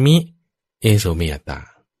มัสสมิเอโสเมยตา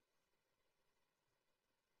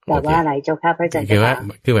แต่ว่าอะไรเจ้าค่ะพระอาจารย์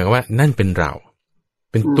คือหมายว่านั่นเป็นเรา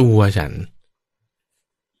เป็นตัวฉัน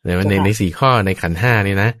ใน4ข้อในขันธ์ห้า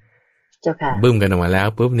นี่นะเจ้าค่ะบึ้มกันออกมาแล้ว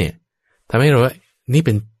ปุ๊บเนี่ยทำให้เราว่านี่เ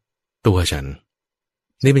ป็นตัวฉัน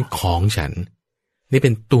นี่เป็นของฉันนี่เป็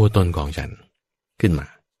นตัวตนของฉันขึ้นมา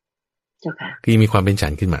เจ้าค่ะคือมีความเป็นฉั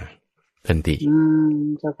นขึ้นมาทันที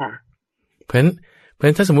เจ้าค่ะเพราะฉะนั้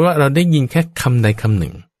นถ้าสมมุติว่าเราได้ยินแค่คำใดคำห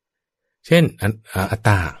นึ่งเช่นอัตต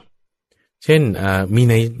าเช่นมี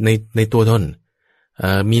ในตัวตน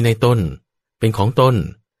มีในตนเป็นของตน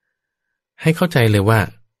ให้เข้าใจเลยว่า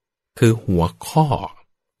คือหัวข้อ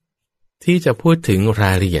ที่จะพูดถึงร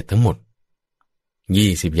ายละเอียดทั้งหมด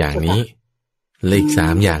20อย่างนี้เลข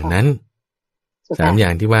3อย่างนั้น3อย่า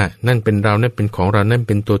งที่ว่านั่นเป็นเรานั่นเป็นของเรานั่นเ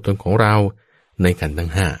ป็นตัวตนของเราในขันธ์ทั้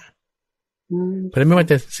ง5เพราะฉะนั้นไม่ว่า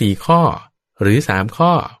จะ4ข้อหรือ3ข้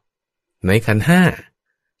อในขันธ์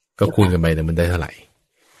5ก็คูณกันไปแต่มันได้เท่าไหร่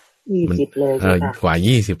20เลยกว่า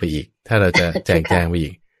20ไปอีกถ้าเราจะแจกแจงไปอี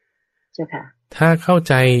กเจ้าค่ะถ้าเข้า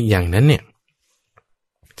ใจอย่างนั้นเนี่ย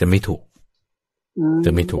จะไม่ถูก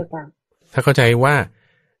ถ้าเข้าใจว่า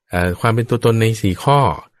ความเป็นตัวตนใน4ข้อ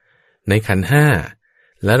ในขันธ์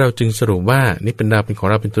5แล้วเราจึงสรุปว่านี่เป็นเราเป็นของ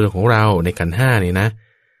เราเป็นตัวตนของเราในขันธ์5นี่นะ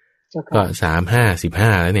ก็3 5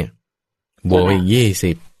 15แล้วเนี่ยบวกอีก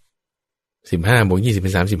20 15บวก20เป็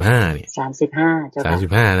น35เนี่ย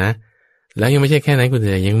35นะแล้วยังไม่ใช่แค่นั้นคุณแ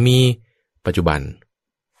ต่ยังมีปัจจุบัน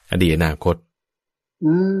อดีตอนาคต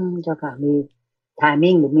เจ้าค่ะมีไท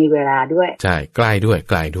มิ่งหรือมีเวลาด้วยใช่ใกล้ด้วย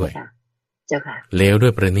ไกลด้วยเจ้าค่ะเลวด้ว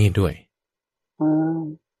ยประณีตด้วย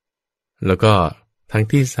แล้วก็ทั้ง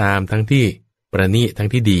ที่3ทั้งที่ประณีตทั้ง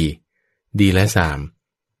ที่ดีและ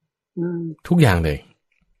3ทุกอย่างเลย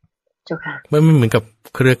เจ้าค่ะมันเหมือนกับ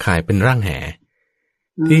เครือข่ายเป็นร่างแห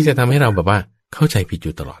ที่จะทำให้เราแบบว่าเข้าใจผิดอ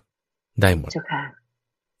ยู่ตลอดได้หมดเจ้าค่ะ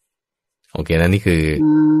โอเคแล้วนี่คือ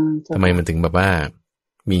ทำไมมันถึงแบบว่า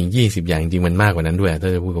มี20อย่างจริงมันมากกว่านั้นด้วยถ้า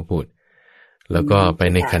จะพูดก็พูดแล้วก็ไป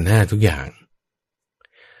ในขันธ์5ทุกอย่าง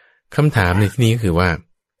คำถามในที่นี้ก็คือว่า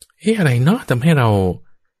อะไรเนาะทำให้เรา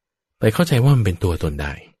ไปเข้าใจว่ามันเป็นตัวตนไ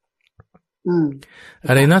ด้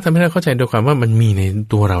อะไรเนาะทำให้เราเข้าใจโดยความว่ามันมีใน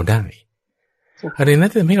ตัวเราได้อะไรนะ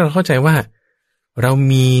ทำให้เราเข้าใจว่าเรา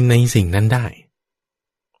มีในสิ่งนั้นได้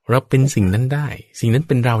เราเป็นสิ่งนั้นได้สิ่งนั้นเ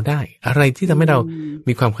ป็นเราได้อะไรที่ทำให้เรา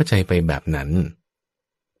มีความเข้าใจไปแบบนั้น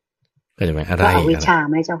ก็จะหมายอะไรวิชา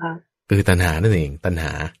ไหมเจ้าค่ะคือตัณหานั่นเองตัณห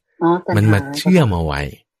ามันมาเชื่อมเอาไว้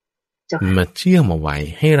มาเชื่อมเอาไว้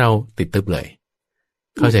ให้เราติดตึ๊บเลย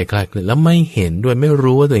เข้าใจคลาดเคลื่อนแล้วไม่เห็นด้วยไม่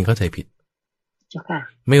รู้ว่าตัวเองเข้าใจผิด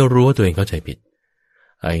ไม่รู้ว่าตัวเองเข้าใจผิด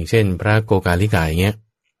อย่างเช่นพระโกกาลิกาอย่างเงี้ย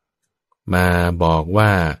มาบอกว่า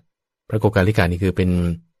พระโกกาลิกานี่คือเป็น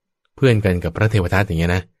เพื่อนกันกับพระเทวทัตอย่างเงี้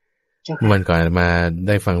ยนะเมื่อวันก่อนมาไ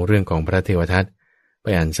ด้ฟังเรื่องของพระเทวทัตไป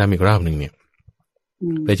อ่านซ้ำอีกรอบหนึ่งเนี่ย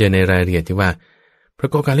ไปเจอในรายละเอียดที่ว่าพระ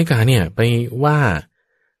โกกาลิกาเนี่ยไปว่า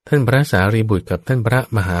ท่านพระสารีบุตรกับท่านพระ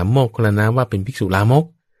มหาโมคคัลลานะว่าเป็นภิกษุลามก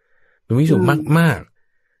เป็นภิกษุมาก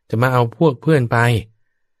ๆจะมาเอาพวกเพื่อนไป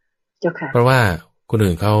เพราะว่าคน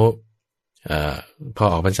อื่นเขาพอ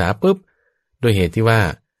ออกพรรษาปุ๊บด้วยเหตุที่ว่า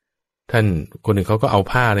ท่านคนอื่นเขาก็เอา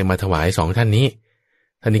ผ้าอะไรมาถวาย2ท่านนี้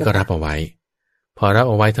ท่านนี้ก็รับเอาไว้พอรับ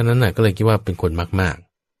เอาไว้เท่านั้นน่ะก็เลยคิดว่าเป็นคนมาก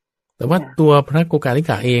ๆแต่ว่าตัวพระโกกาลิ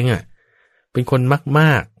กาเองอ่ะเป็นคนม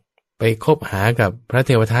ากๆไปคบหากับพระเ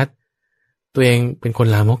ทวทัตตัวเองเป็นคน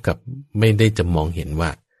ลามกกับไม่ได้จะมองเห็นว่า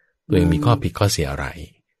ตัวเองมีข้อผิดข้อเสียอะไร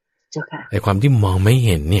แต่ความที่มองไม่เ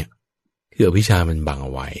ห็นเนี่ยคืออวิชชามันบังเอ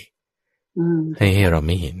าไว้ให้เราไ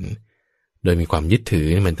ม่เห็นโดยมีความยึดถือ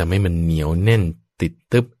มันทำให้มันเหนียวแน่นติด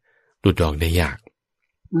ตึ๊บหลุดออกได้ยาก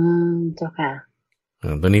เจ้าค่ะ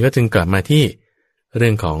ตัวนี้ก็จึงกลับมาที่เรื่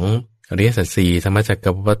องของอริยสัจสี่ธรรมจัก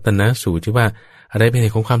รวัฏนสูตรที่ว่าอะไรเป็นเห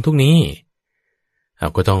ตุของความทุกข์นี้เรา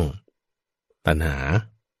ก็ต้องตัณหา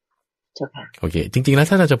โอเคจริงๆแล้ว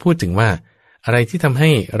ถ้าเราจะพูดถึงว่าอะไรที่ทำให้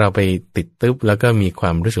เราไปติดตึ๊บแล้วก็มีคว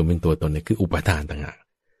ามรู้สึกเป็นตัวตนเนี่ยคืออุปาทานต่างหาก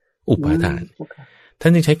อุปาทานท่า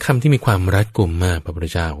นจึงใช้คำที่มีความรัดกุมมากพระพุทธ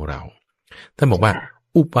เจ้าของเราท่านบอกว่า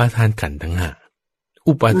อุปาทานขันธ์ทั้งห้า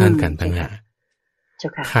อุปาทานขันธ์ทั้งห้า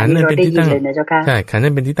ขันธ์นั้นเป็นที่ตั้งใช่ขันธ์นั้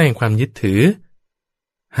นเป็นที่ตั้งแห่งความยึดถือ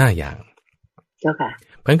5อย่างเจ้าค่ะ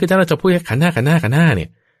เพราะฉะนั้นคือถ้าเราจะพูดแค่ขันธ์5เนี่ย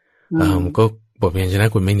ก็บทเรียนชนะ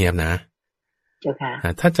คุณไม่เนียบนะเจ้าค่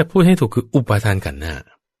ะถ้าจะพูดให้ถูกคืออุปาทานขันธ์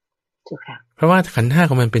เจ้าค่ะเพราะว่าขันธ์5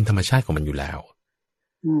ของมันเป็นธรรมชาติของมันอยู่แล้ว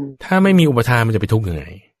ถ้าไม่มีอุปทานมันจะไปทุกข์ยังไง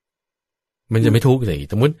มันจะไม่ทุกข์เลย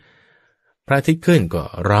สมมติพระอาทิตย์ขึ้นก็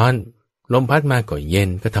ร้อนลมพัดมาก็เย็น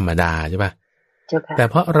ก็ธรรมดาใช่ป่ะแต่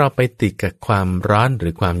เพราะเราไปติดกับความร้อนหรื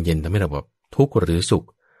อความเย็นทำให้เราแบบทุกข์หรือสุข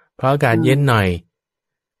เพราะอากาศเย็นหน่อย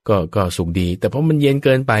ก็สุขดีแต่เพราะมันเย็นเ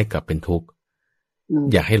กินไปกลับเป็นทุกข์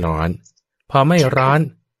อยากให้ร้อนพอไม่ร้อน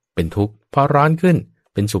เป็นทุกข์พอร้อนขึ้น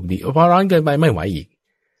เป็นสุขดีพอร้อนเกินไปไม่ไหวอีก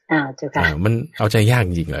มันเอาใจยากจ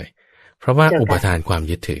ริงๆเลยเพราะว่าอุปทานความ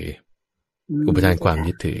ยึดถืออุปทานความ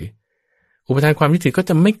ยึดถืออุปทานความยึดถือก็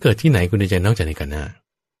จะไม่เกิดที่ไหนคุณใจนอกจากในขันธ์ห้า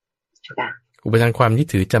อุปทานความยึด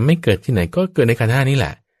ถือจะไม่เกิดที่ไหนก็เกิดในขันธ์ห้านี่แหล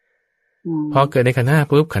ะพอเกิดในขันธ์ห้า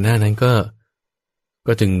ปุ๊บขันธ์ห้านั้น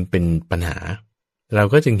ก็จึงเป็นปัญหาเรา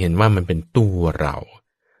ก็จึงเห็นว่ามันเป็นตัวเรา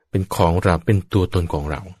เป็นของเราเป็นตัวตนของ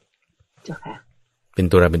เราเป็น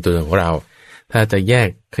ตัวเราเป็นตัวตนของเราถ้าจะแยก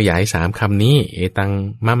ขยาย3คำนี้เอตัง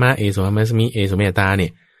มะมะเอโสมัสมิเอโสเมตตาเนี่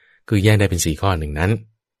ยคือแยกได้เป็น4ข้อหนึ่งนั้น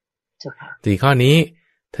4ข้อนี้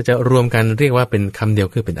ถ้าจะรวมกันเรียกว่าเป็นคำเดียว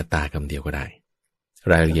คือเป็นอัตตาคำเดียวก็ได้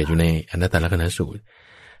รายละเอียดอยู่ในอนัตตลักษณสูตร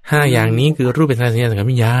5อย่างนี้คือรูปเป็นธาตุสัญญาสังขาร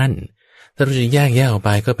วิญญาณถ้าเราจะแยกออกไป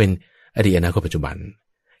ก็เป็นอดีตอนาคตปัจจุบัน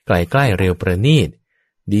ไกลใกล้เร็วประณีต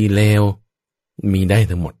ดีเลวมีได้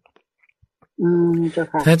ทั้งหมด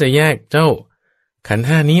ถ้าจะแยกเจ้าขันธ์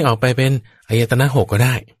5นี้ออกไปเป็นอายตนะ6ก็ไ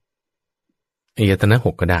ด้อายตนะ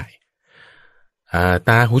6ก็ได้ต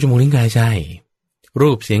าหูจมูกลิ้นกายใจรู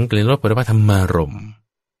ปเสียงกลิ่นรสโผฏฐัพพะธรรมารมณ์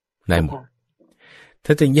ได้หมดถ้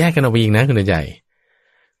าจะแยกกันออกไปอีกนะคุณใจ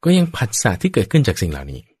ก็ยังผัสสะที่เกิดขึ้นจากสิ่งเหล่า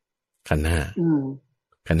นี้ขันธ์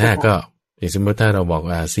5ขันธ์5ก็อย่างสมมติถ้าเราบอก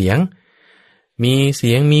เสียง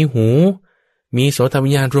มีหูมีโสตวิ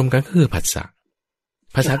ญญาณรวมกันก็คือผัสสะ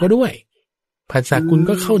ภาษาก็ด้วยภาษาคุณ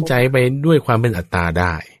ก็เข้าใจไปด้วยความเป็นอัตตาไ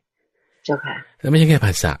ด้เจ้าค่ะแล้วไม่ใช่แค่ภ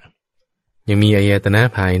าษายังมีอายตนะ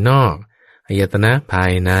ภายนอกอายตนะภา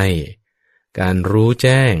ยในการรู้แ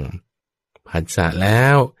จ้งผัสสะแล้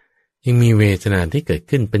วยังมีเวทนาที่เกิด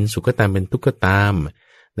ขึ้นเป็นสุขตามเป็นทุกขตาม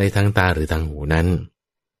ในทางตาหรือทางหูนั้น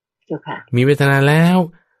เจ้าค่ะมีเวทนาแล้ว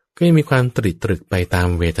ก็ยังมีความตรึกไปตาม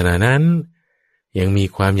เวทนานั้นยังมี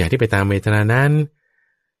ความอยากที่ไปตามเวทนานั้น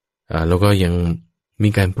แล้วก็ยังมี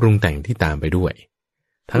การปรุงแต่งที่ตามไปด้วย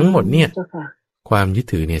ทั้งหมดเนี่ยความยึด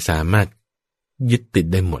ถือเนี่ยสามารถยึดติด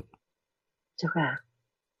ได้หมด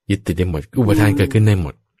ยึดติดได้หมดอุปทานเกิดขึ้นได้หม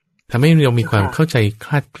ดทำให้เรามีความเข้าใจค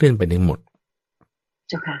ลาดเคลื่อนไปได้หมด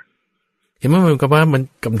เห็นไหมมันกับว่ามัน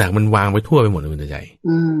กับดักมันวางไว้ทั่วไปหมดเลยคุณใจ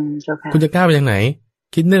คุณจะก้าวไปทางไหน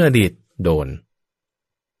คิดเรื่องอดีตโดน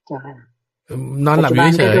นอนหลับอยู่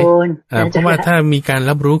เฉยเพราะว่าถ้ามีการ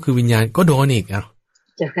รับรู้คือวิญญาณก็โดนอีก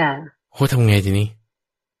โอ้ทำไงทีนี้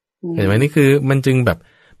เห็นไหมนี่คือมันจึงแบบ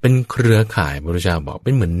เป็นเครือข่ายพระพุทธเจ้าบอกเ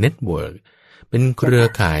ป็นเหมือนเน็ตเวิร์กเป็นเครือ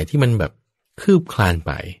ข่ายที่มันแบบคืบคลานไ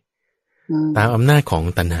ปตามอำนาจของ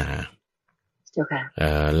ตัณหา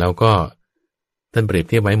แล้วก็ท่านเปรียบ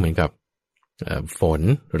เทียบไว้เหมือนกับฝน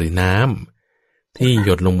หรือน้ำที่หย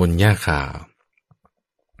ดลงบนหญ้าคา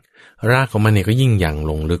รากของมันเนี่ยก็ยิ่งอย่าง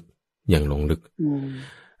ลงลึก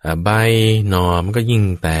ใบหน่อมันก็ยิ่ง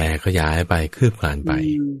แตกขยายไปคืบคลานไป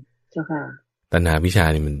ตัณหาวิชา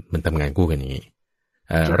นี่มันทำงานคู่กันอย่างนี้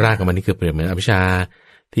รากของมันนี่คือเปรียบเหมือนอวิชชา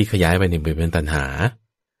ที่ขยายไปเนี่ยเป็นตัณหา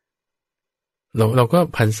เราก็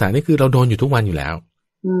ผัสสะนี่คือเราโดนอยู่ทุกวันอยู่แล้ว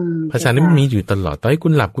ผัสสะนี่มันมีอยู่ตลอดต่อให้คุ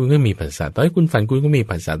ณหลับคุณก็มีผัสสะต่อให้คุณฝันคุณก็มี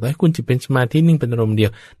ผัสสะต่อให้คุณจิตเป็นสมาธินิ่งเป็นอารมณ์เดีย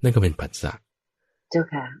วนั่นก็เป็นผัสสะเจ้า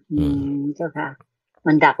ค่ะเจ้าค่ะ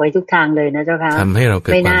มันดักไว้ทุกทางเลยนะเจ้าค่ะทำให้เราเกิ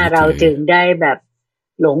ดไม่น่าเราจึงได้แบบ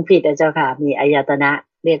หลงผิดนะเจ้าค่ะมีอายตนะ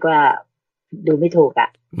เรียกว่าดูไม่ถูก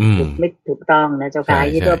ไม่ถูกต้องนะเจ้าค่ะ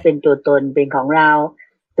ที่ว่าเป็นตัวตนเป็นของเรา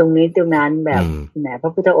ตรงนี้ตรงนั้นแบบแหมพร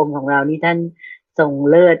ะพุทธองค์ของเรานี่ท่านทรง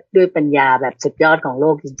เลิศด้วยปัญญาแบบสุดยอดของโล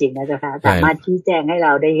กจริงๆนะเจ้าค่ะสามารถชี้แจงให้เร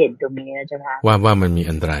าได้เห็นตรงนี้นะเจ้าค่ะว่ามันมี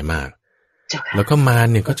อันตรายมากแล้วก็มาร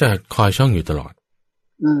เนี่ยก็จะคอยช่องอยู่ตลอด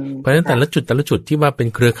เพราะฉะนั้นแต่ละจุดที่ว่าเป็น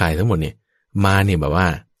เครือข่ายทั้งหมดเนี่ยมาเนี่ยแบบว่า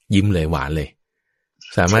ยิ้มเลยหวานเลย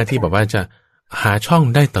สามารถที่แบบว่าจะหาช่อง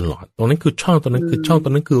ได้ตลอดตรงนั้นคือช่องตรงนั้นคือช่องตร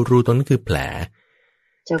งนั้นคือรูตรงนั้นคือแผล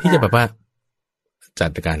ที่จะแบบว่าจัด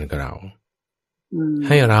การกับเราใ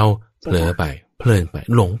ห้เราเผลอไปเพลินไป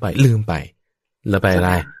หลงไปลืมไปแล้วไปอะไร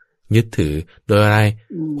ยึดถือโดยอะไร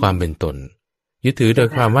ความเป็นตนยึดถือโดย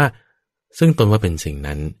ความว่าซึ่งตนว่าเป็นสิ่ง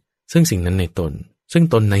นั้นซึ่งสิ่งนั้นในตนซึ่ง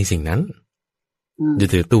ตนในสิ่งนั้นยึด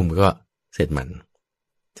ถือตุ่มก็เสร็จมัน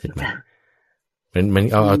มัน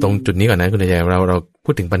เอาตรงจุดนี้ก่อนนะคุณใจเราพู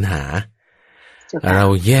ดถึงปัญหาเรา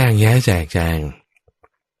แยกแยะแจกแจง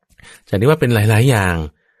จากที่ว่าเป็นหลายๆอย่าง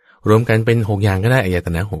รวมกันเป็น6อย่างก็ได้อายต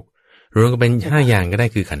นะ6รวมกันเป็น5อย่างก็ได้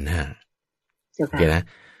คือขันธ์5โอเคนะ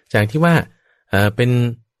จากที่ว่าเป็น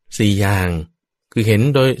4อย่างคือเห็น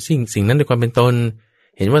โดยสิ่งนั้นโดยความเป็นตน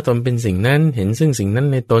เห็นว่าตนเป็นสิ่งนั้นเห็นซึ่งสิ่งนั้น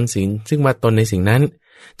ในตนซึ่งว่าตนในสิ่งนั้น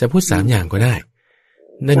จะพูด3อย่างก็ได้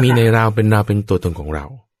ได้มีในเราเป็นตัวตนของเรา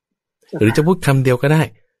หรือจะพูดคำเดียวก็ได้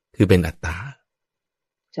คือเป็นอัตตา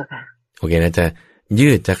โอเคนะจะยื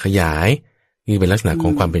ดจะขยายนี่เป็นลักษณะขอ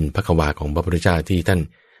งความเป็นภควาของพระพุทธเจ้าที่ท่าน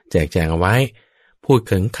แจกแจงเอาไว้พูด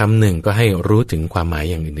ถึงคำหนึ่งก็ให้รู้ถึงความหมาย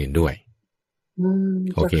อย่างอื่นๆด้วย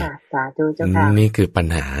โอเคนี่คือปัญ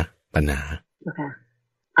หาเจ้าค่ะ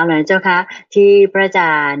เอาล่ะเจ้าค่ะที่พระอาจ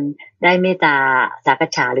ารย์ได้เมตตาสัก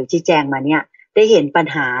ษาหรือชี้แจงมาเนี่ยได้เห็นปัญ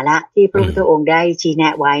หาละที่พระพุทธองค์ได้ชี้แน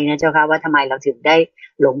ะไว้นะเจ้าค่ะว่าทำไมเราถึงได้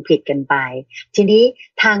หลงผิดกันไปทีนี้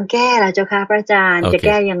ทางแก้ล่ะเจ้าค่ะพระอาจารย์จะแ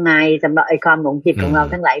ก้ยังไงสำหรับไอ้ความหลงผิดของเรา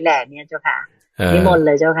ทั้งหลายแหล่เนี่ยเจ้าค่ะนิมนต์เ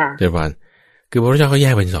ลยเจ้าค่ะเจ้าค่ะคือพระพุทธเจ้าเขาแย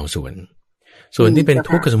กเป็น2ส่วนที่เป็น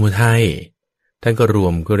ทุกขสมุทัยท่านก็รว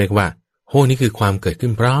มก็เรียกว่าโหนี่คือความเกิดขึ้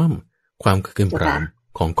นพร้อมความเกิดขึ้นพร้อม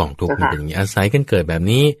ของกองทุกข์มันเป็นอย่างนี้อาศัยกันเกิดแบบ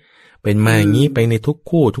นี้เป็นมาอย่างนี้ไปในทุก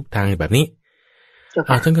คู่ทุกทางแบบนี้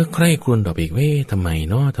ท่านก็ใคร่ครวญต่อไปอีกว่าทำไ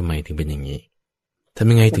มถึงเป็นอย่างนี้ท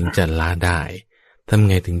ำยังไงถึงจะละได้ทำยั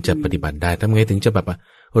งไงถึงจะปฏิบัติได้ทำยังไงถึงจะแบบ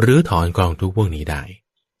รื้อถอนกองทุกข์พวกนี้ได้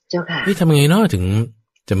เจ้าค่ะทำยังไงถึง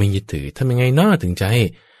จะไม่ยึดถือทำยังไงถึงจะให้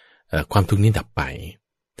ความทุกข์นี้ดับไป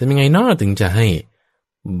ทำยังไงถึงจะให้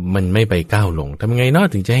มันไม่ไปก้าวลงทำยังไง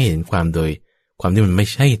ถึงจะให้เห็นความโดยความที่มันไม่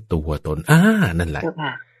ใช่ตัวตนนั่นแหละ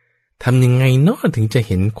ทำยังไงถึงจะเ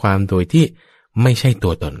ห็นความโดยที่ไม่ใช่ตั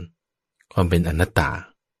วตนความเป็นอนัตตา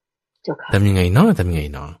ทำยังไงทำยังไง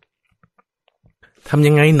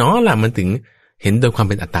ล่ะมันถึงเห็นโดยความ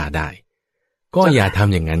เป็นอัตตาได้ก็อย่าท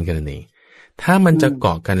ำอย่างนั้นกันเองถ้ามันจะเก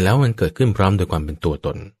าะกันแล้วมันเกิดขึ้นพร้อมโดยความเป็นตัวต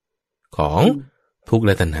นของทุกข์แ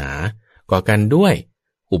ละตัณหาเกาะกันด้วย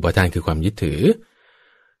อุปทานคือความยึดถือ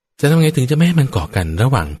จะทำไงถึงจะไม่ให้มันเกาะกันระ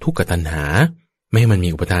หว่างทุกข์กับตัณหาไม่ให้มันมี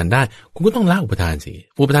อุปทานได้คุณก็ต้องละอุปทานสิ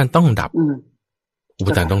อุปทานต้องดับอุป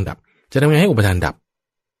ทานต้องดับจะทำไงให้อุปทานดับ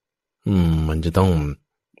มันจะต้อง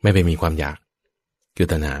ไม่ไปมีความอยากคือ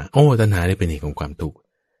ตัณหาตัณหาได้เป็นเหตุของความทุกข์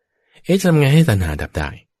จะทำไงให้ตัณหาดับได้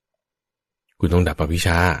คุณต้องดับอวิชช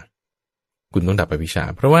า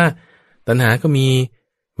เพราะว่าตัณหาก็มี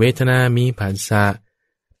เวทนามีผัสสะ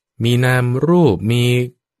มีนามรูปมี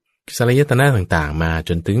สลายตนะต่างๆมาจ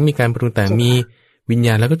นถึงมีการปรุงแต่งมีวิญญ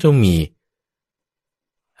าณแล้วก็จะมี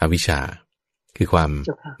อวิชชาคือความ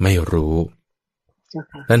ไม่รู้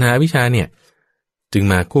ตัณหาอวิชชาเนี่ยจึง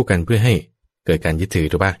มาคู่กันเพื่อให้เกิดการยึดถือ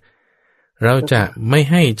ถูกป่ะเราจะไม่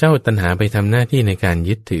ให้เจ้าตัณหาไปทำหน้าที่ในการ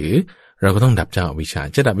ยึดถือเราก็ต้องดับเจ้าอวิชชา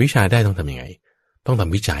จะดับวิชาได้ต้องทำยังไงต้องท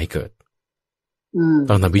ำวิจัยเกิด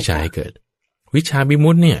ต้องทำวิจัยให้เกิดวิชาวิ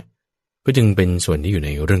มุตติเนี่ยก็จึงเป็นส่วนที่อยู่ใน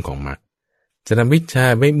เรื่องของมรรคจะทำวิชา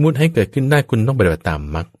วิมุตติให้เกิดขึ้นได้คุณต้องปฏิบัติตาม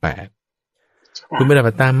มรรค8คุณปฏิ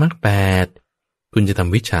บัติตามมรรค8คุณจะท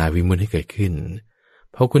ำวิชาวิมุตติให้เกิดขึ้น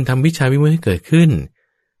พอคุณทำวิชาวิมุตติให้เกิดขึ้น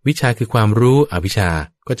วิชาคือความรู้อวิชชา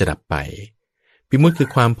ก็จะดับไปวิมุตติคือ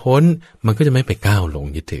ความพ้นมันก็จะไม่ไปก้าวหลง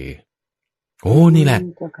ยึดถือนี่แหละ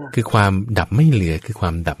คือความดับไม่เหลือคือควา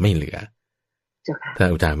มดับไม่เหลือถ้า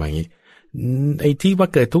อาจารย์มาอย่างนี้ไอ้ที่ว่า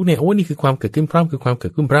เกิดทุกข์เนี่ยนี่คือความเกิดขึ้นพร้อมคือความเกิ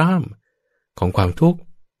ดขึ้นพร้อมของความทุกข์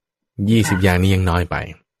20อย่างนี้ยังน้อยไป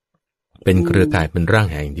เป็นเครือข่ายเป็นร่าง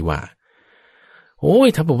แห่งที่ว่า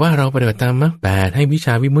ถ้าบอกว่าเราปฏิบัติตามมรรค8ให้วิช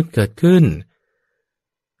าวิมุตติเกิดขึ้น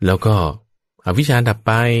แล้วก็อวิชชาดับไ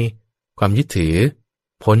ปความยึดถือ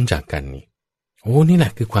พ้นจากกันนี่นี่แหล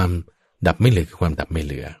ะคือความดับไม่เหลือคือความดับไม่เ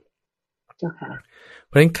หลือเ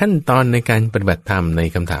พราะฉะนั้นขั้นตอนในการปฏิบัติธรรมใน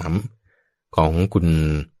คำถามของคุณ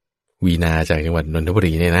วีนาจากจังหวัดนนทบุ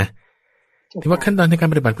รีเนี่ยนะที่ว่าขั้นตอนในการ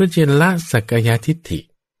ปฏิบัติเพื่อเจริญละสักกายทิฏฐิ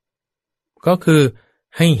ก็คือ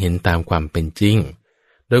ให้เห็นตามความเป็นจริง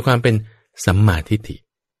โดยความเป็นสัมมาทิฏฐิ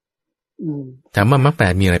ถามว่ามรรค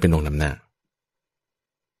8มีอะไรเป็นองค์นำหน้า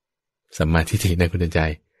สัมมาทิฏฐิในคุณใจ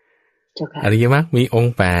อริยมรรคมีอง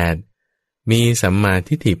ค์8มีสัมมา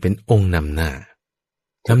ทิฏฐิเป็นองค์นำหน้า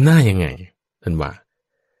นำหน้ายังไงท่านว่า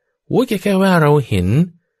แค่ว่าเราเห็น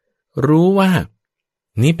รู้ว่า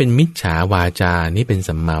นี่เป็นมิจฉาวาจานี่เป็น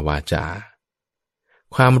สัมมาวาจา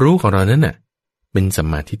ความรู้ของเรานั้นน่ะเป็นสัม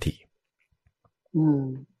มาทิฏฐิ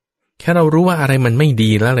แค่เรารู้ว่าอะไรมันไม่ดี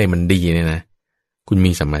แล้วอะไรมันดีเนี่ยนะคุณ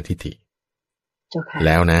มีสัมมาทิฏฐิแ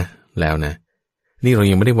ล้วนะนี่เรา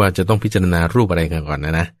ยังไม่ได้ว่าจะต้องพิจารณารูปอะไรกันก่อน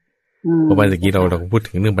นะเพราะว่าเมื่อกี้เราพูด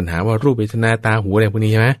ถึงเรื่องปัญหาว่ารูปเวทนาตาหูอะไรพวก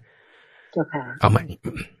นี้ใช่ไหมเอาใหม่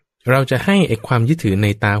เราจะให้ไอ้ความยึดถือใน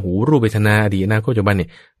ตาหูรูปเวทนาอดีตอนาคตปัจจุบันเนี่ย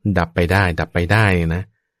ดับไปได้เนี่ยนะ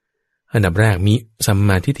อันดับแรกมีสัมม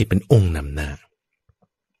าทิฏฐิเป็นองค์นำหน้า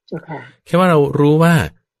แค่ว่าเรารู้ว่า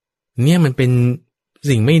เนี่ยมันเป็น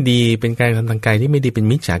สิ่งไม่ดีเป็นการกระทำทางกายที่ไม่ดีเป็น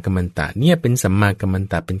มิจฉากัมมันตะเนี่ยเป็นสัมมากัมมัน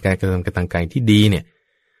ตะเป็นการกระทำทางกายที่ดีเนี่ย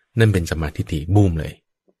นั่นเป็นสัมมาทิฏฐิบูมเลย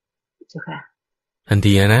ทัน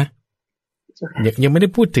ทีนะยังไม่ได้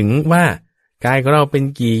พูดถึงว่ากายของเราเป็น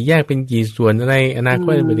กี่แยกเป็นกี่ส่วนอะไรอนาค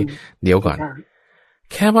ตเป็นเดี๋ยวก่อน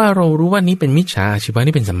แค่ว่าเรารู้ว่านี้เป็นมิจฉาอาชีวะ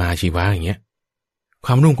นี่เป็นสัมมาอาชีวะอย่างเงี้ยค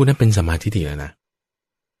วามรู้คุณนั้นเป็นสัมมาทิฏฐิแล้วนะ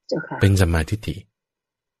เป็นสัมมาทิฏฐิ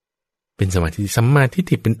เป็นสัมมาทิฏฐิสัมมาทิฏ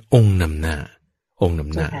ฐิเป็นองค์นำหน้าองค์น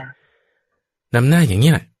ำหน้อย่าง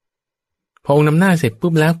นี้แหละพอองค์นำหน้าเสร็จ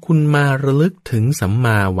ปุ๊บแล้วคุณมาระลึกถึงสัมม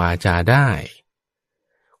าวาจาได้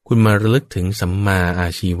คุณมาระลึกถึงสัมมาอา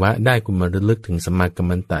ชีวะได้คุณมาระลึกถึงสัมมากัม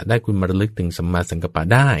มันตะได้คุณมาระลึกถึงสัมมาสังกัปปะ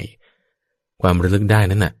ได้ความระลึกได้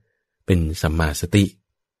นั้นน่ะเป็นสัมมาสติ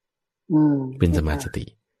เป็นสัมมาสติ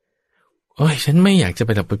โอ้ยฉันไม่อยากจะไ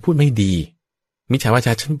ปพูดไม่ดีมิจฉาวาจ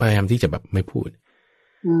าฉันพยายามที่จะแบบไม่พูด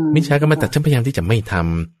มิจฉากัมมันตะฉันพยายามที่จะไม่ท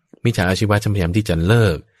ำมิจฉาอาชีวะฉันพยายามที่จะเลิ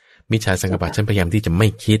กมิจฉาสังกัปปะฉันพยายามที่จะไม่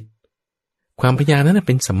คิดความพยายามนั้นเ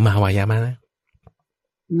ป็นสัมมาวายามะนะ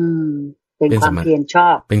เป็นความเพียรชอ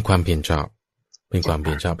บเป็นความเพียรชอบเป็นความเ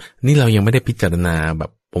พียรชอบนี่เรายังไม่ได้พิจารณาแบ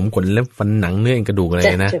บผมขนเล็บฟันหนังเนื้อเอ็นกระดูกอะไร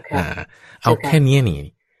นะเอาแค่นี้นี่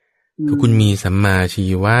คือคุณมีสัมมาชี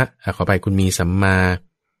วะขอไปคุณมีสัมมา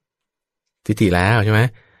ทิฏฐิแล้วใช่ไหม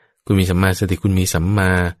คุณมีสัมมาสติคุณมีสัมมา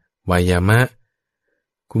วายามะ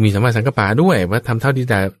คุณมีสัมมาสังกัปปะด้วยว่าทำเท่าที่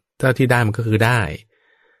ได้มันก็คือได้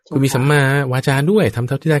คุณมีสัมมาวาจาด้วยทำเ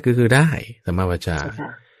ท่าที่ได้คือได้สัมมาวาจา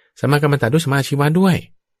สัมมากัมมันตะด้วยสัมมาชีวะด้วย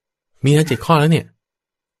มีทั้ง7 ข้อแล้วเนี่ย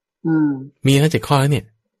มีทั้ง7 ข้อแล้วเนี่ย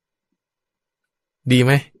ดีไห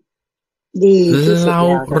มดี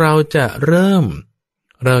เราจะเ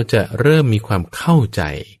ริ่มมีความเข้าใจ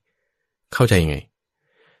ยังไง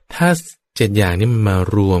ถ้า7 อย่างนี้มันมา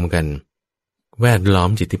รวมกันแวดล้อม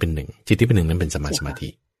จิตที่เป็นหนึ่งจิตที่เป็นหนึ่งนั้นเป็นสัมมาสมาธิ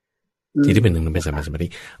จิตที่เป็นหนึ่งนั้นเป็นสัมมาสมาธิ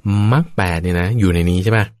มรรค8เนี่ยนะอยู่ในนี้ใ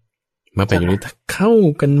ช่ป่ะมรรค8อยู่ในนี้เข้า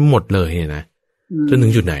กันหมดเลยเนี่ยนะจนถึ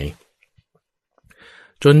งจุดไหน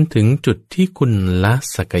จนถึงจุดที่คุณละ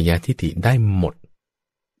สักกายทิฏฐิได้หมด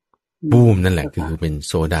บูมนั่นแหละคือเป็น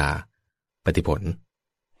โสดาปฏิผล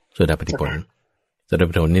โสดาปฏิผล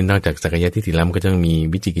นี่นอกจากสักกายทิฏฐิแล้วมันก็จะมี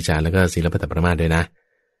วิจิกิจฉาแล้วก็ศีลปัตตปรมาสด้วยนะ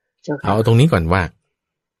เอาตรงนี้ก่อนว่า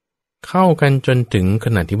เข้ากันจนถึงข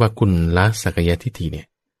นาดที่ว่าคุณละสักกายทิฏฐิเนี่ย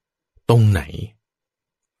ตรงไหน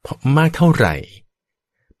มากเท่าไหร่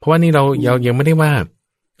เพราะว่านี่เรายังไม่ได้ว่า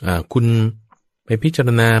คุณไปพิจาร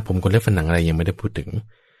ณาผมขนเล็บฟันหนังอะไรยังไม่ได้พูดถึง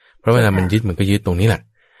เพราะเวลามันยึดมันก็ยึดตรงนี้แหละ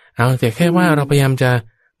เอาแต่แค่ว่าเราพยายามจะ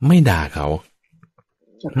ไม่ด่าเขา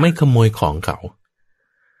ไม่ขโมยของเขา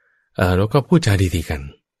แล้วก็พูดจาดีๆกัน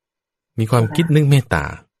มีความคิดนึกเมตตา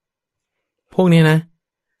พวกนี้นะ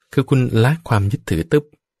คือคุณละความยึดถือตึ๊บ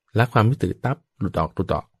ละความยึดถือตับหลุดออก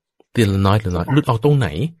ทีละน้อยหลุดออกตรงไหน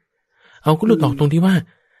เอาก็หลุดออกตรงที่ว่า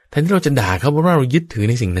แทนที่เราจะด่าเขาเพราะว่าเรายึดถือ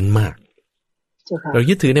ในสิ่งนั้นมากเรา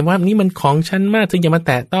ยึดถือในว่านี่มันของฉันมากเธออย่ามาแ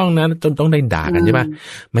ตะต้องนะจนต้องได้ด่ากันใช่ปะ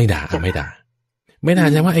ไม่ด่าแ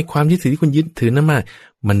สดงว่าไอ้ความยึดถือที่คุณยึดถือนั้นมา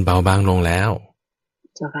มันเบาบางลงแล้ว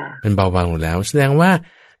มันเบาบางลงแล้วแสดงว่า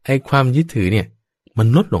ไอ้ความยึดถือเนี่ยมัน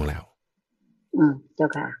ลดลงแล้วเจ้า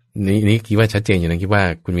ค่ะนี่คิดว่าชัดเจนอยู่นะคิดว่า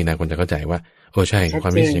คุณมีนาคนจะเข้าใจว่าโอ้ใช่ควา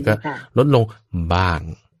มยึดถือก็ลดลงบ้าง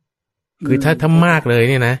คือถ้ามากเลย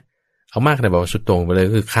เนี่ยนะเอามากแต่แบบสุดโต่งไปเลย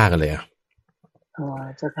คือฆ่ากันเลย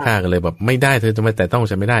ฆ่ากันเลยแบบไม่ได้เธอจะมาแต่ต้อง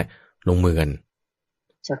ฉันไม่ได้ลงมือกัน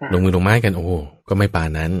ลงมือลงไม้กันโอ้ก็ไม่ปาน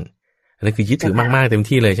นั้นอันนั้นคือยึดถือมากๆเต็ม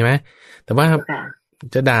ที่เลยใช่ไหมแต่ว่า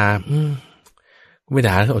จะด่าไม่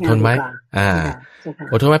ด่าอดทนไว้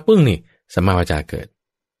อดทนไว้ปึ้งนี่สัมมาวาจาเกิด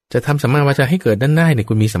จะทำสัมมาวาจาให้เกิดด้านได้เนี่ย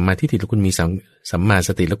คุณมีสัมมาทิฏฐิแล้วคุณมีสัมมาส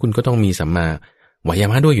ติแล้วคุณก็ต้องมีสัมมาวายา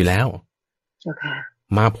มะด้วยอยู่แล้ว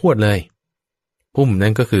มาพูดเลยปุ่มนั่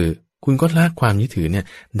นก็คือคุณก็ละความยึดถือเนี่ย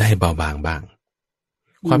ได้เบาบางบ้าง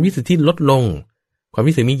ความยึดถือที่ลดลงความ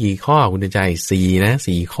ยึดถือมีกี่ข้อคุณใจ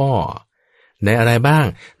4 ข้อในอะไรบ้าง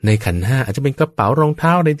ในขันธ์5อาจจะเป็นกระเป๋ารองเท้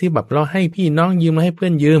าอะไรที่แบบเราให้พี่น้องยืมมาให้เพื่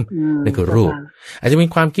อนยืมนั่นคือรูปอาจจะเป็น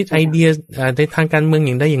ความคิดไอเดียในทางการเมืองอ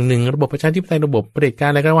ย่างใดอย่างหนึ่งระบบประชาธิปไตยระบบเผด็จการ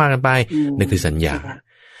อะไรก็ว่ากันไปนั่นคือสัญญา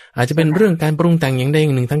อาจจะเป็นเรื่องการปรุงแต่งอย่างใดอย่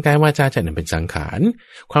างหนึ่งทางกายวาจาฉันนั้นเป็นสังขาร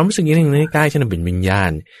ความรู้สึกอย่างหนึ่งในกายฉันนั้นเป็นวิญญา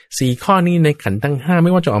ณ4 ข้อนี้ในขันธ์ทั้ง5ไ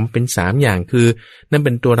ม่ว่าจะออกมาเป็น3 อย่างคือนั่นเ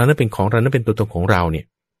ป็นตัวเรานั่นเป็นของเรานั่นเป็นตัวตนของเราเนี่ย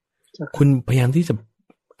คุณพยายามที่จะ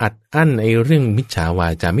อัดอั้นไอ้เรื่องมิจฉาวา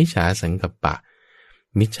จามิจฉาสังกัปปะ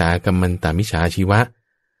มิจฉากัมมันตะมิจฉาชีวะ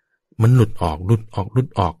มันหลุดออก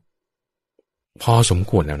พอสม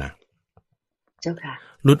ควรแล้วนะเจ้าค่ะ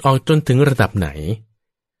หลุดออกจนถึงระดับไหน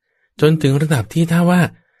จนถึงระดับที่ถ้าว่า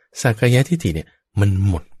สักกายทิฏฐิเนี่ยมัน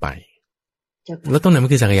หมดไปแล้วตรงไหนมั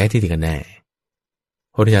นคือสักกายทิฏฐิกันแน่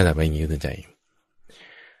พระพุทธเจ้าตรัสไปอย่างนี้คุณใจ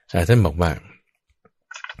ท่านบอกว่า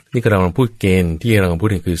นี่เรากำลังพูดเกณฑ์ที่เรากำลังพูด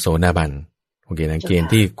ถึงคือโสดาบันโอเคนะเกณฑ์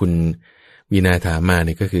ที่คุณวีนาถามมาเ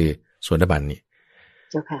นี่ยก็คือโสดาบันนี่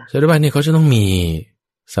โสดาบันเนี่ยเขาจะต้องมี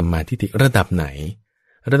สัมมาทิฏฐิระดับไหน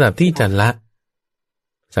ระดับที่จะละ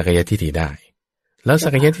สักกายทิฏฐิได้แล้วสั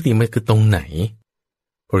กกายทิฏฐิมันคือตรงไหน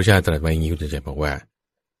พระพุทธเจ้าตรัสไว้อย่างนี้คุณใจบอกว่า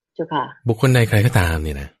บุคคลใดใครก็ตามเ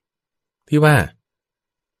นี่ยนะที่ว่า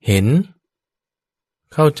เห็น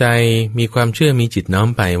เข้าใจมีความเชื่อมีจิตน้อม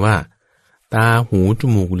ไปว่าตาหูจ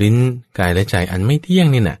มูกลิ้นกายและใจอันไม่เที่ยง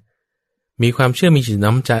นี่นะมีความเชื่อมีจิตน้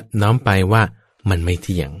อมไปว่ามันไม่เ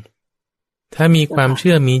ที่ยงถ้ามีความเ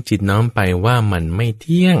ชื่อมีจิตน้อมไปว่ามันไม่เ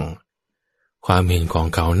ที่ยงความเห็นของ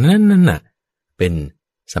เขานั่นน่ะเป็น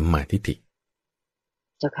สัมมาทิฏฐิ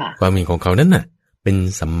ความเห็นของเขานั่นน่ะเป็น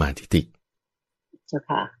สัมมาทิฏฐิ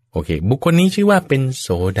โอเคบุคคลนี้ชื่อว่าเป็นโส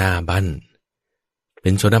ดาบันเป็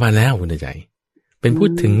นโสดาบันแล้วคุณใจเป็นพูด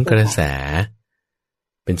ถึงกระแส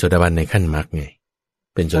เป็นโสดาบันในขั้นมรรคไง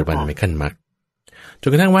เป็นโสดาบันในขั้นมรรคจ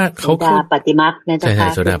นกระทั่งว่าเขาปฏิมรรคนะเจ้าค่ะ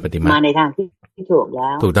โสดาปฏิมรรคมาในทางที่ถูกแล้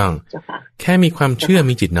วถูกต้องแค่มีความเชื่อ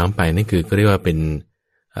มีจิตน้อมไปนั่นคือก็เรียกว่าเป็น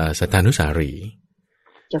สัทธานุสารี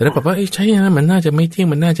แต่ถ้าแบบว่าใช่นะมันน่าจะไม่เที่ยง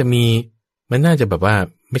มันน่าจะแบบว่า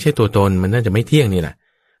ไม่ใช่ตัวตนมันน่าจะไม่เที่ยงนี่แหละ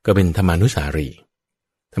ก็เป็นธรรมานุสารี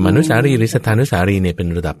ธรรมานุสารีหรือสัทธานุสารีเนี่ยเป็น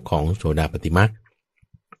ระดับของโสดาปฏิมรรค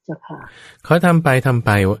เขาทำไป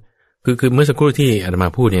คือเมื่อสักครู่ที่อาตมา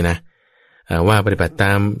พูดเนี่ยนะว่าปฏิบัติต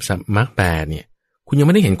ามมรรคแปดเนี่ยคุณยังไ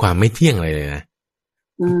ม่ได้เห็นความไม่เที่ยงอะไรเลยนะ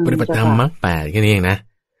ปฏิบัติตามมรรคแปดแค่นี้เองนะ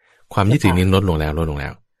ความยึดถือนี้ลดลงแล้วลดล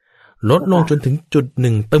งจนถึงจุดห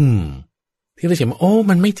นึ่งตึมที่เราเห็นว่าโอ้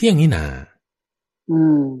มันไม่เที่ยงนี่นา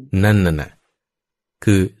นั่นน่ะ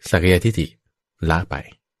คือสักกายทิฏฐิละไป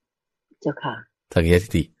เจ้าค่ะสักกายทิ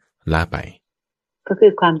ฏฐิละไปก็คื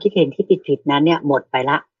อความคิดเห็นที่ผิดนั้นเนี่ยหมดไป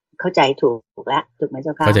ละเข้าใจถูกแล้วถูกไหมเ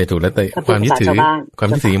จ้าค่ะเข้าใจถูกแล้วแต่ความยึดถือ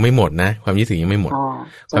ยังไม่หมดนะความยึดถือยังไม่หมด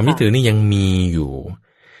ความยึดถือนี่ยังมีอยู่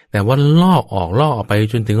แต่ว่าลอกออกไป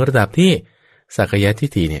จนถึงระดับที่สักกายทิฏ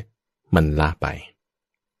ฐิเนี่ยมันละไป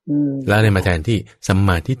แล้วในมาแทนที่สัมม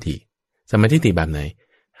าทิฏฐิสัมมาทิฏฐิแบบไหน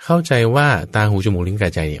เข้าใจว่าตาหูจมูกลิ้นกา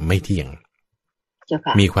ยใจเนี่ยไม่เที่ยง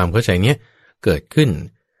มีความเข้าใจเนี้ยเกิดขึ้น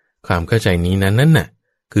ความเข้าใจนี้นั่นน่ะ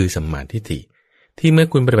คือสัมมาทิฏฐิที่เมื่อ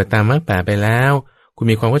คุณปฏิบัติตามมรรคแปดไปแล้วคุณ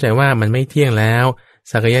มีความเข้าใจว่ามันไม่เที่ยงแล้ว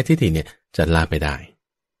สักกายทิฏฐิเนี่ยจะละไปได้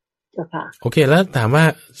โอเคแล้วถามว่า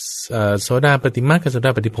โสดาปฏิมรรคกับโสด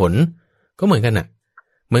าปฏิผลก็เหมือนกันน่ะ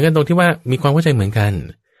เหมือนกันตรงที่ว่ามีความเข้าใจเหมือนกัน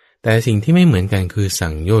แต่สิ่งที่ไม่เหมือนกันคือสั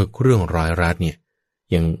งโยชน์เรื่องร้อยรัดเนี่ย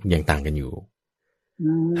ยังต่างกันอยู่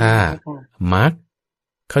ถ้ามรรค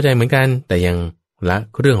เข้าใจเหมือนกันแต่ยังละ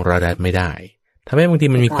เรื่องร้อยรัดไม่ได้ทำให้บางที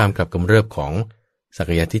มันมีความกลับกำเริบของสัก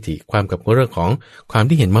กายทิฏฐิความกลับกำเริบของความ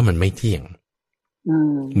ที่เห็นว่ามันไม่เที่ยง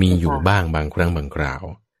มีอยู่บ้างบางครั้งบางคราว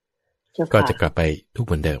ก็จะกลับไปทุกเ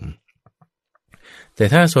หมือนเดิมแต่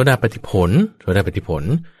ถ้าโสดาปฏิผล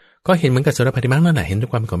ก็เห็นเหมือนกับโสดาปฏิมรรคนั่นแหละเห็นด้วย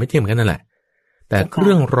ความเป็นของไม่เที่ยงเหมือนกันนั่นแหละแต่เ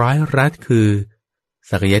รื่องร้อยรัดคือ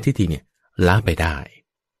สักกายทิฏฐิเนี่ยละไปได้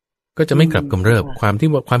ก็จะไม่กลับกำเริบความ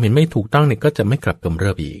เห็นไม่ถูกต้องเนี่ยก็จะไม่กลับกำเริ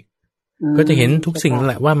บอีกก็จะเห็นทุกสิ่ง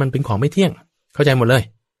แหละว่ามันเป็นของไม่เที่ยงเข้าใจหมดเลย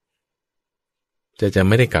จะ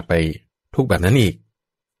ไม่ได้กลับไปทุกแบบนั้นอีก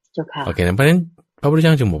โอเคนะเพราะฉะนั้นพระพุทธเจ้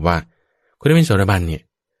าจึงบอกว่าคุณได้เป็นโสดาบันเนี่ย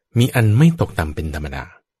มีอันไม่ตกต่ำเป็นธรรมดา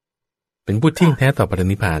เป็นผู้เที่ยงแท้ต่อปริ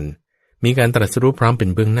นิพพานมีการตรัสรู้พร้อมเป็น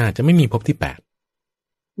เบื้องหน้าจะไม่มีภพที่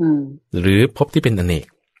8หรือภพที่เป็นอเนก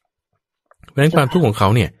เพราะฉะนั้นความทุกข์ของเขา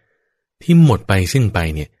เนี่ยที่หมดไปสิ้นไป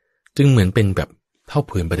เนี่ยจึงเหมือนเป็นแบบเท่า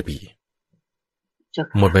ผืนปฐพี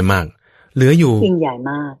หมดไปมากเหลืออยู่ยิ่งใหญ่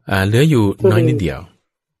มากเหลืออยู่น้อยนิดเดียว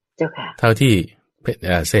เท่าที่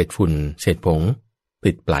เศษฝุ่นเศษผง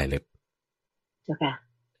ติดปลายเล็บ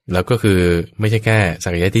แล้วก็คือไม่ใช่แค่สั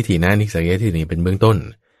กกายทิฏฐินะนี่สักกายทิฏฐิเป็นเบื้องต้น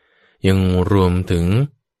ยังรวมถึง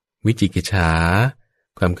วิจิกิจฉา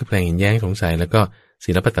ความคืบแคลงเห็นแย้งสงสัยแล้วก็ศี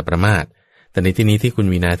ลปตประมาทแต่ในที่นี้ที่คุณ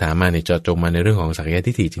วีนาถามมาเนี่ยเจาะจงมาในเรื่องของสักกาย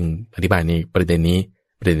ทิฏฐิจึงอธิบายในประเด็นนี้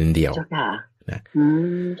ประเด็นเดียวนะ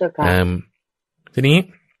ทีนี้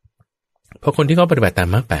พอคนที่เขาปฏิบัติตาม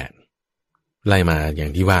มรรคแปดไล่มาอย่า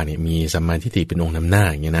งที่ว่าเนี่ยมีสัมมาทิฏฐิเป็นองค์นำหน้า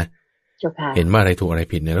อย่างเงี้ยนะเห็นว่าอะไรถูกอะไร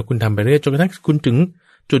ผิดเนี่ยแล้วคุณทำไปเรื่อยจนกระทั่งคุณถึง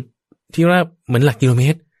จุดที่ว่าเหมือนหลักกิโลเม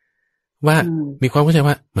ตรว่ามีความเข้าใจ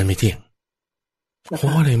ว่ามันไม่เที่ยงเพรา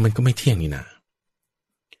ะอะไรมันก็ไม่เที่ยงนี่นะ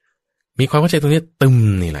มีความเข้าใจตรงนี้ตึม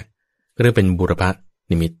นี่แหละก็เรียกเป็นบุรพ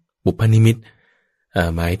นิมิตบุพนิมิต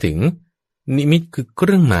หมายถึงนิมิตคือเค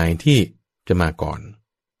รื่องหมายที่จะมาก่อน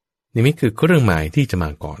นิมิตคือเครื่องหมายที่จะมา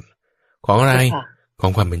ก่อนของอะไรขอ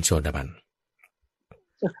งความเป็นโสดาบัน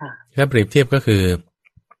เจ้าค่ะ ถ้าเปรียบเทียบก็คือ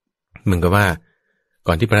เหมือนกับว่า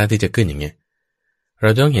ก่อนที่พระอาทิตย์จะขึ้นอย่างเงี้ยเรา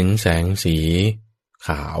จะต้องเห็นแสงสีข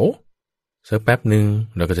าวสักแป๊บหนึ่ง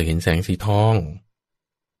เราก็จะเห็นแสงสีทอง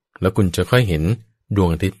แล้วคุณจะค่อยเห็นดวง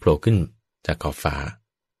อาทิตย์โผล่ขึ้นจากขอบฟ้า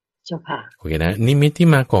เจ้าค่ะโอเคนะนิมิตที่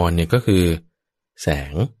มาก่อนเนี่ยก็คือแส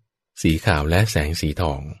งสีขาวและแสงสีท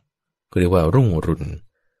องก็เรียกว่ารุ่งอ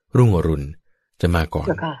รุณจะมาก่อน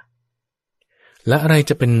และอะไร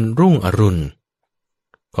จะเป็นรุ่งอรุณ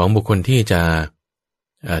ของบุคคลที่จะ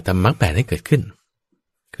ทำมรรคแปดให้เกิดขึ้น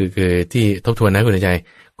คือที่ทบทวนนะคุณใจ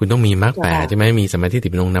คุณต้องมีมรรคแปดใช่ไหมมีสมาธิ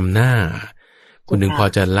เป็นองค์นำหน้าคุณถึงพอ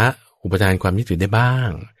จะละอุปทานความยึดถือได้บ้าง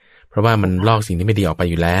เพราะว่ามันลอกสิ่งที่ไม่ดีออกไป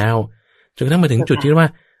อยู่แล้วจนกระทั่งมาถึงจุดที่ว่า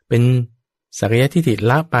เป็นสักยะทิฏฐิ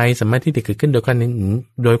ละไปสมาธิที่เกิดขึ้นโดยควา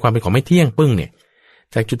มเป็นของไม่เที่ยงปึ้งเนี่ย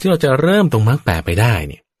จากจุดที่เราจะเริ่มตรงมรรคแปดไปได้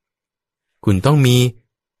เนี่ยคุณต้องมี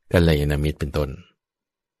กัลยาณมิตรเป็นต้น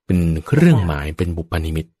เป็นเครื่องหมายเป็นบุพ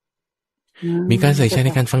นิมิตมีการใส่ใจใน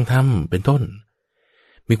การฟังธรรมเป็นต้น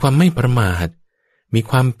มีความไม่ประมาทมี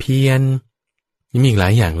ความเพียรมีอีกหลา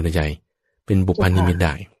ยอย่างคุณใจเป็นบุพนิมิตไ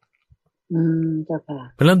ด้เจ้าค่ะ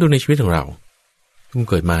เป็นเริ่มดูในชีวิตของเราคุณ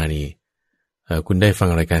เกิดมานี่คุณได้ฟัง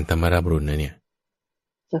รายการธรรมราบรุณนะเนี่ย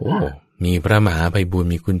โอ้มีพระมหาไพบูลย์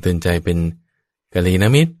มีคุณเตือนใจเป็นกัลยาณ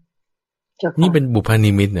มิตรนี่เป็นบุพ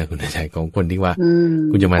นิมิตนะคุณใจของคนที่ว่า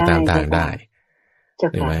คุณจะมาตามทางได้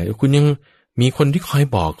ใช่ไหมคุณยังมีคนที่คอย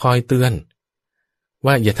บอกคอยเตือน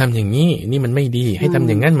ว่าอย่าทำอย่างนี้นี่มันไม่ดีให้ทำอ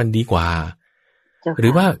ย่างนั้นมันดีกว่าหรื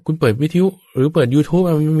อว่าคุณเปิดวิทยุหรือเปิด YouTube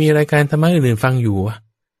มันมีรายการธรรมะอื่นๆฟังอยู่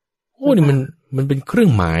โอ้นี่มันเป็นเครื่อ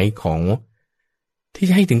งหมายของที่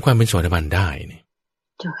จะให้ถึงความเป็นโสดาบันได้เนี่ย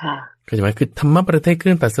เจ้าค่ะเข้าใจไหมคือธรรมะประเทศเค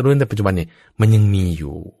รื่องตรัสรู้ในปัจจุบันเนี่ยมันยังมีอ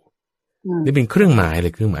ยู่นี่เป็นเครื่องหมายเล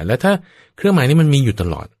ยเครื่องหมายแล้วถ้าเครื่องหมายนี้มันมีอยู่ต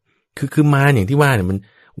ลอดคือมาอย่างที่ว่าเนี่ยมัน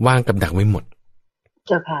วางกับดักไว้หมดเ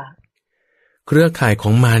จ้าค่ะเครือข่ายขอ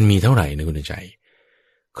งมารมีเท่าไหร่นะคุณใจ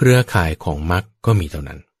เครือข่ายของมรรคก็มีเท่า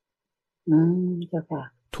นั้นเจ้าค่ะ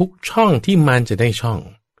ทุกช่องที่มารจะได้ช่อง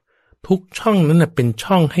ทุกช่องนั้นเป็น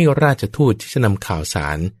ช่องให้ราชทูตที่จะนำข่าวสา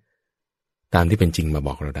รตามที่เป็นจริงมาบ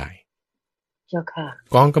อกเราได้เจ้าค่ะ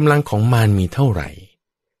กองกำลังของมารมีเท่าไหร่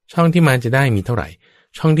ช่องที่มารจะได้มีเท่าไหร่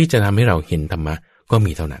ช่องที่จะทำให้เราเห็นธรรมะก็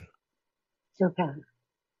มีเท่านั้นเจ้าค่ะ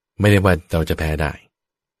ไม่ได้ว่าเราจะแพ้ได้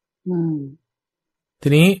ที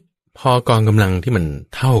นี้พอกองกำลังที่มัน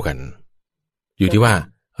เท่ากันอยู่ที่ว่า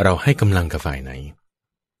เราให้กำลังกับฝ่ายไหน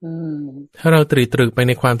ถ้าเราตรึกไปใ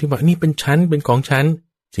นความที่ว่านี่เป็นชั้นเป็นของชั้น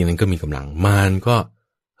สิ่งนั้นก็มีกำลังมารก็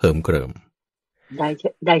เหิมเกริม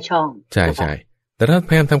ได้ช่องใช่ใช่แต่ถ้าพ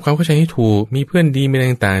ยายามทำความเข้าใจให้ถูกมีเพื่อนดีมีอะไร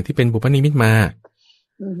ต่างๆที่เป็นบุพนิมิตมา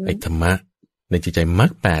ไอ้ธรรมะในจิตใจมรร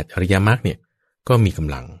คแปดอริยมรรคเนี่ยก็มีก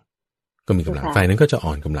ำลังฝ่ายนั้นก็จะ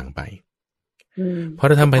อ่อนกำลังไปพอเ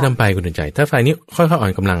ราทำไปคุณใจถ้าฝ่ายนี้ค่อยๆอ่อ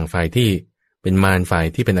นกำลังฝ่ายที่เป็นมารฝ่าย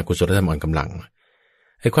ที่เป็นอกุศลธรรมอ่อนกำลัง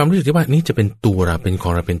ไอ้ความรู้สึกที่ว่านี่จะเป็นตัวเราเป็นขอ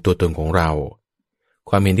งเราเป็นตัวตนของเรา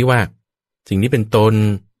ความเห็นที่ว่าสิ่งนี้เป็นตน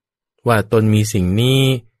ว่าตนมีสิ่งนี้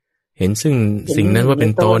เห็นซึ่งสิ่งนั้นว่าเป็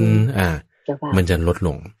นตนมันจะลดล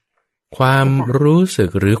งความรู้สึก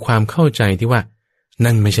หรือความเข้าใจที่ว่า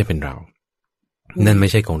นั่นไม่ใช่เป็นเรานั่นไม่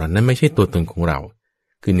ใช่ของเรานั่นไม่ใช่ตัวตนของเรา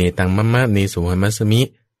คือเนตังมะมะเนโสหมัสมิ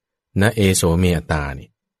นะเอโสเมอตานี่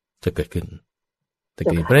จะเกิดขึ้นเ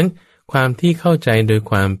พราะฉะนั้นความที่เข้าใจโดย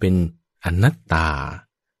ความเป็นอนัตตา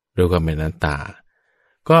โดยความเป็นอนัตตา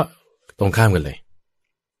ก็ตรงข้ามกันเลย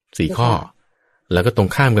4ข้อแล้วก็ตรง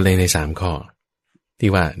ข้ามกันเลยใน3ข้อที่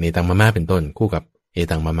ว่าเนตังมะมะเป็นต้นคู่กับเอ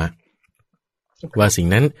ตังมะมะว่าสิ่ง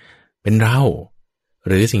นั้นเป็นเรา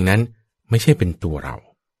หรือสิ่งนั้นไม่ใช่เป็นตัวเรา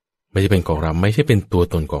ไม่ใช่เป็นของเราไม่ใช่เป็นตัว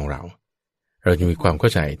ตนของเราเราจะมีความเข้า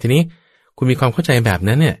ใจทีนี้คุณมีความเข้าใจแบบ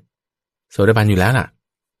นั้นเนี่ยโสดาบันอยู่แล้วล่ะ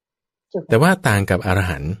แต่ว่าต่างกับอร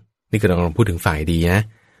หันต์นี่คือเรากำลังพูดถึงฝ่ายดีนะ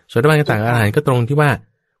โสดาบันกับต่างอรหันต์ก็ตรงที่ว่า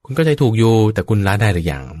คุณเข้าใจถูกอยู่แต่คุณละได้หรื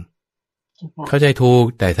อยังเข้าใจถูก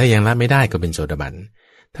แต่ถ้ายังละไม่ได้ก็เป็นโสดาบัน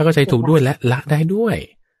ถ้าเข้าใจถูกด้วยและละได้ด้วย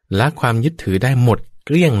ละความยึดถือได้หมดเก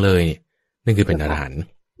ลี้ยงเลยนั่นคือเป็นอรหันต์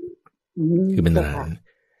คือเป็นอรหันต์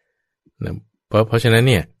นะเพราะฉะนั้น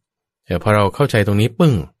เนี่ยพอเราเข้าใจตรงนี้ปึ้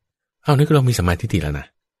งนี่ก็เรามีสมาธิฏฐิแล้วนะ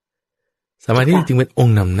สมาธิจึงเป็นอง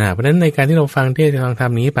ค์นำหน้าเพราะฉะนั้นในการที่เราฟังเทศน์ฟังธรร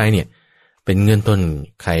มนี้ไปเนี่ยเป็นเงินต้น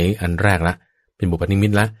ไขอันแรกละเป็นบุพนิมิ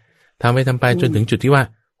ตละทำไปจนถึงจุดที่ว่า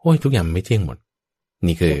โอ้ยทุกอย่างไม่เที่ยงหมด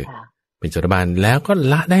นี่คือเป็นโสดาบันแล้วก็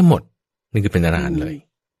ละได้หมดนี่คือเป็นอรหันต์เลย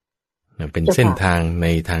เป็นเส้นทางใน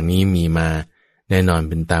ทางนี้มีมาแน่นอน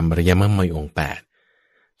เป็นตามอริยมรรคมีองค์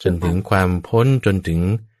8จนถึงความพ้นจนถึง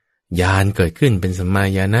ญาณเกิดขึ้นเป็นสัมมา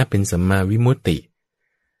ญาณะเป็นสัมมาวิมุตติ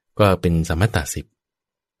ก็เป็นสัมมาตา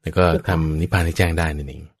10แล้วก็ทำนิพพานให้แจ้งได้นั่น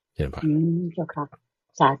เองเจ้าค่ะเจ้าค่ะ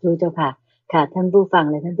สาธุเจ้าค่ะค่ะท่านผู้ฟัง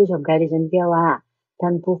และท่านผู้ชมค่ะดิฉันเชื่อว่า ท่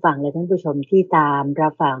านผู้ฟังและท่านผู้ชมที่ตามรั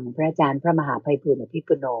บฟังพระอาจารย์พระมหาไพบูลย์อภิ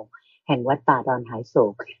ปุโนแห่งวัดป่าดอนหายโศ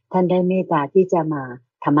กท่านได้เมตตาที่จะมา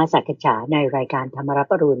ธรรมสัจฉาในรายการธรรมรับ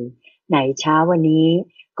อรุณในเช้าวันนี้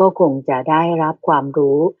ก็คงจะได้รับความ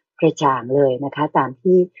รู้กระจ่างเลยนะคะตาม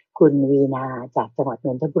ที่คุณวีนาจากจังหวัดน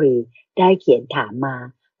นทบุรีได้เขียนถามมา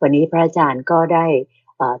วันนี้พระอาจารย์ก็ได้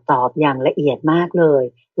ตอบอย่างละเอียดมากเลย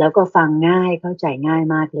แล้วก็ฟังง่ายเข้าใจง่าย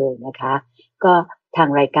มากเลยนะคะก็ทาง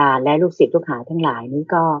รายการและลูกศิษย์ลูกหาทั้งหลายนี้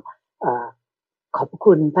ก็ขอบ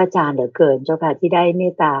คุณพระอาจารย์เหลือเกินเจ้าค่ะที่ได้เม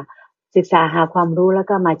ตตาศึกษาหาความรู้แล้ว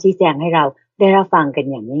ก็มาชี้แจงให้เราได้รับฟังกัน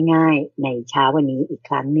อย่างง่ายๆในเช้าวันนี้อีก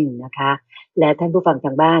ครั้งหนึ่งนะคะและท่านผู้ฟังท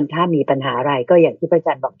างบ้านถ้ามีปัญหาอะไรก็อย่างที่พระอาจ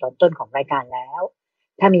ารย์บอกตอนต้นของรายการแล้ว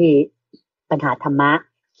ถ้ามีปัญหาธรรมะ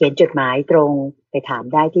เขียนจดหมายตรงไปถาม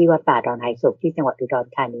ได้ที่วัดป่าดอนหายโศกที่จังหวัดอุดร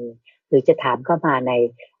ธานีหรือจะถามเข้ามาใน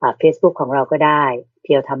Facebook ของเราก็ได้เ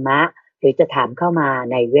พียวธรรมะหรือจะถามเข้ามา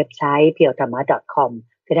ในเว็บไซต์ peowthamma.com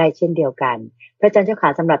ก็ได้เช่นเดียวกันพระอาจารย์เจ้าขา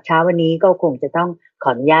สำหรับเช้าวันนี้ก็คงจะต้องข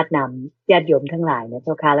ออนุญาตนำญาติโยมทั้งหลายนะเ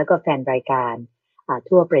จ้าค่ะแล้วก็แฟนรายการ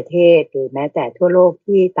ทั่วประเทศหรือแม้แต่ทั่วโลก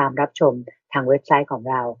ที่ตามรับชมทางเว็บไซต์ของ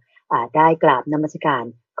เราได้กราบนมัสการ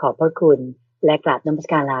ขอบพระคุณและกราบนมัส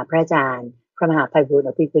การลาพระอาจารย์พระมหาไพบูลย์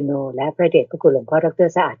อภิปุโนและพระเดชพระคุณหลวงพ่อดร.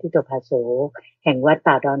สะอาดทิโตภาโสแห่งวัด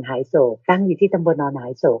ป่าดอนหายโศกตั้งอยู่ที่ตำบลดอนหา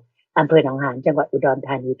ยโศกอำเภอหนองหานจังหวัดอุดรธ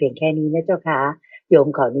านีเพียงแค่นี้นะเจ้าค่ะโยม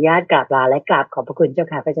ขออนุญาตกราบลาและกราบขอบพระคุณเจ้า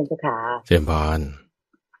ค่ะพระอาจารย์เจ้าค่ะเชิญพร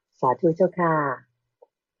สาธุเจ้าค่ะ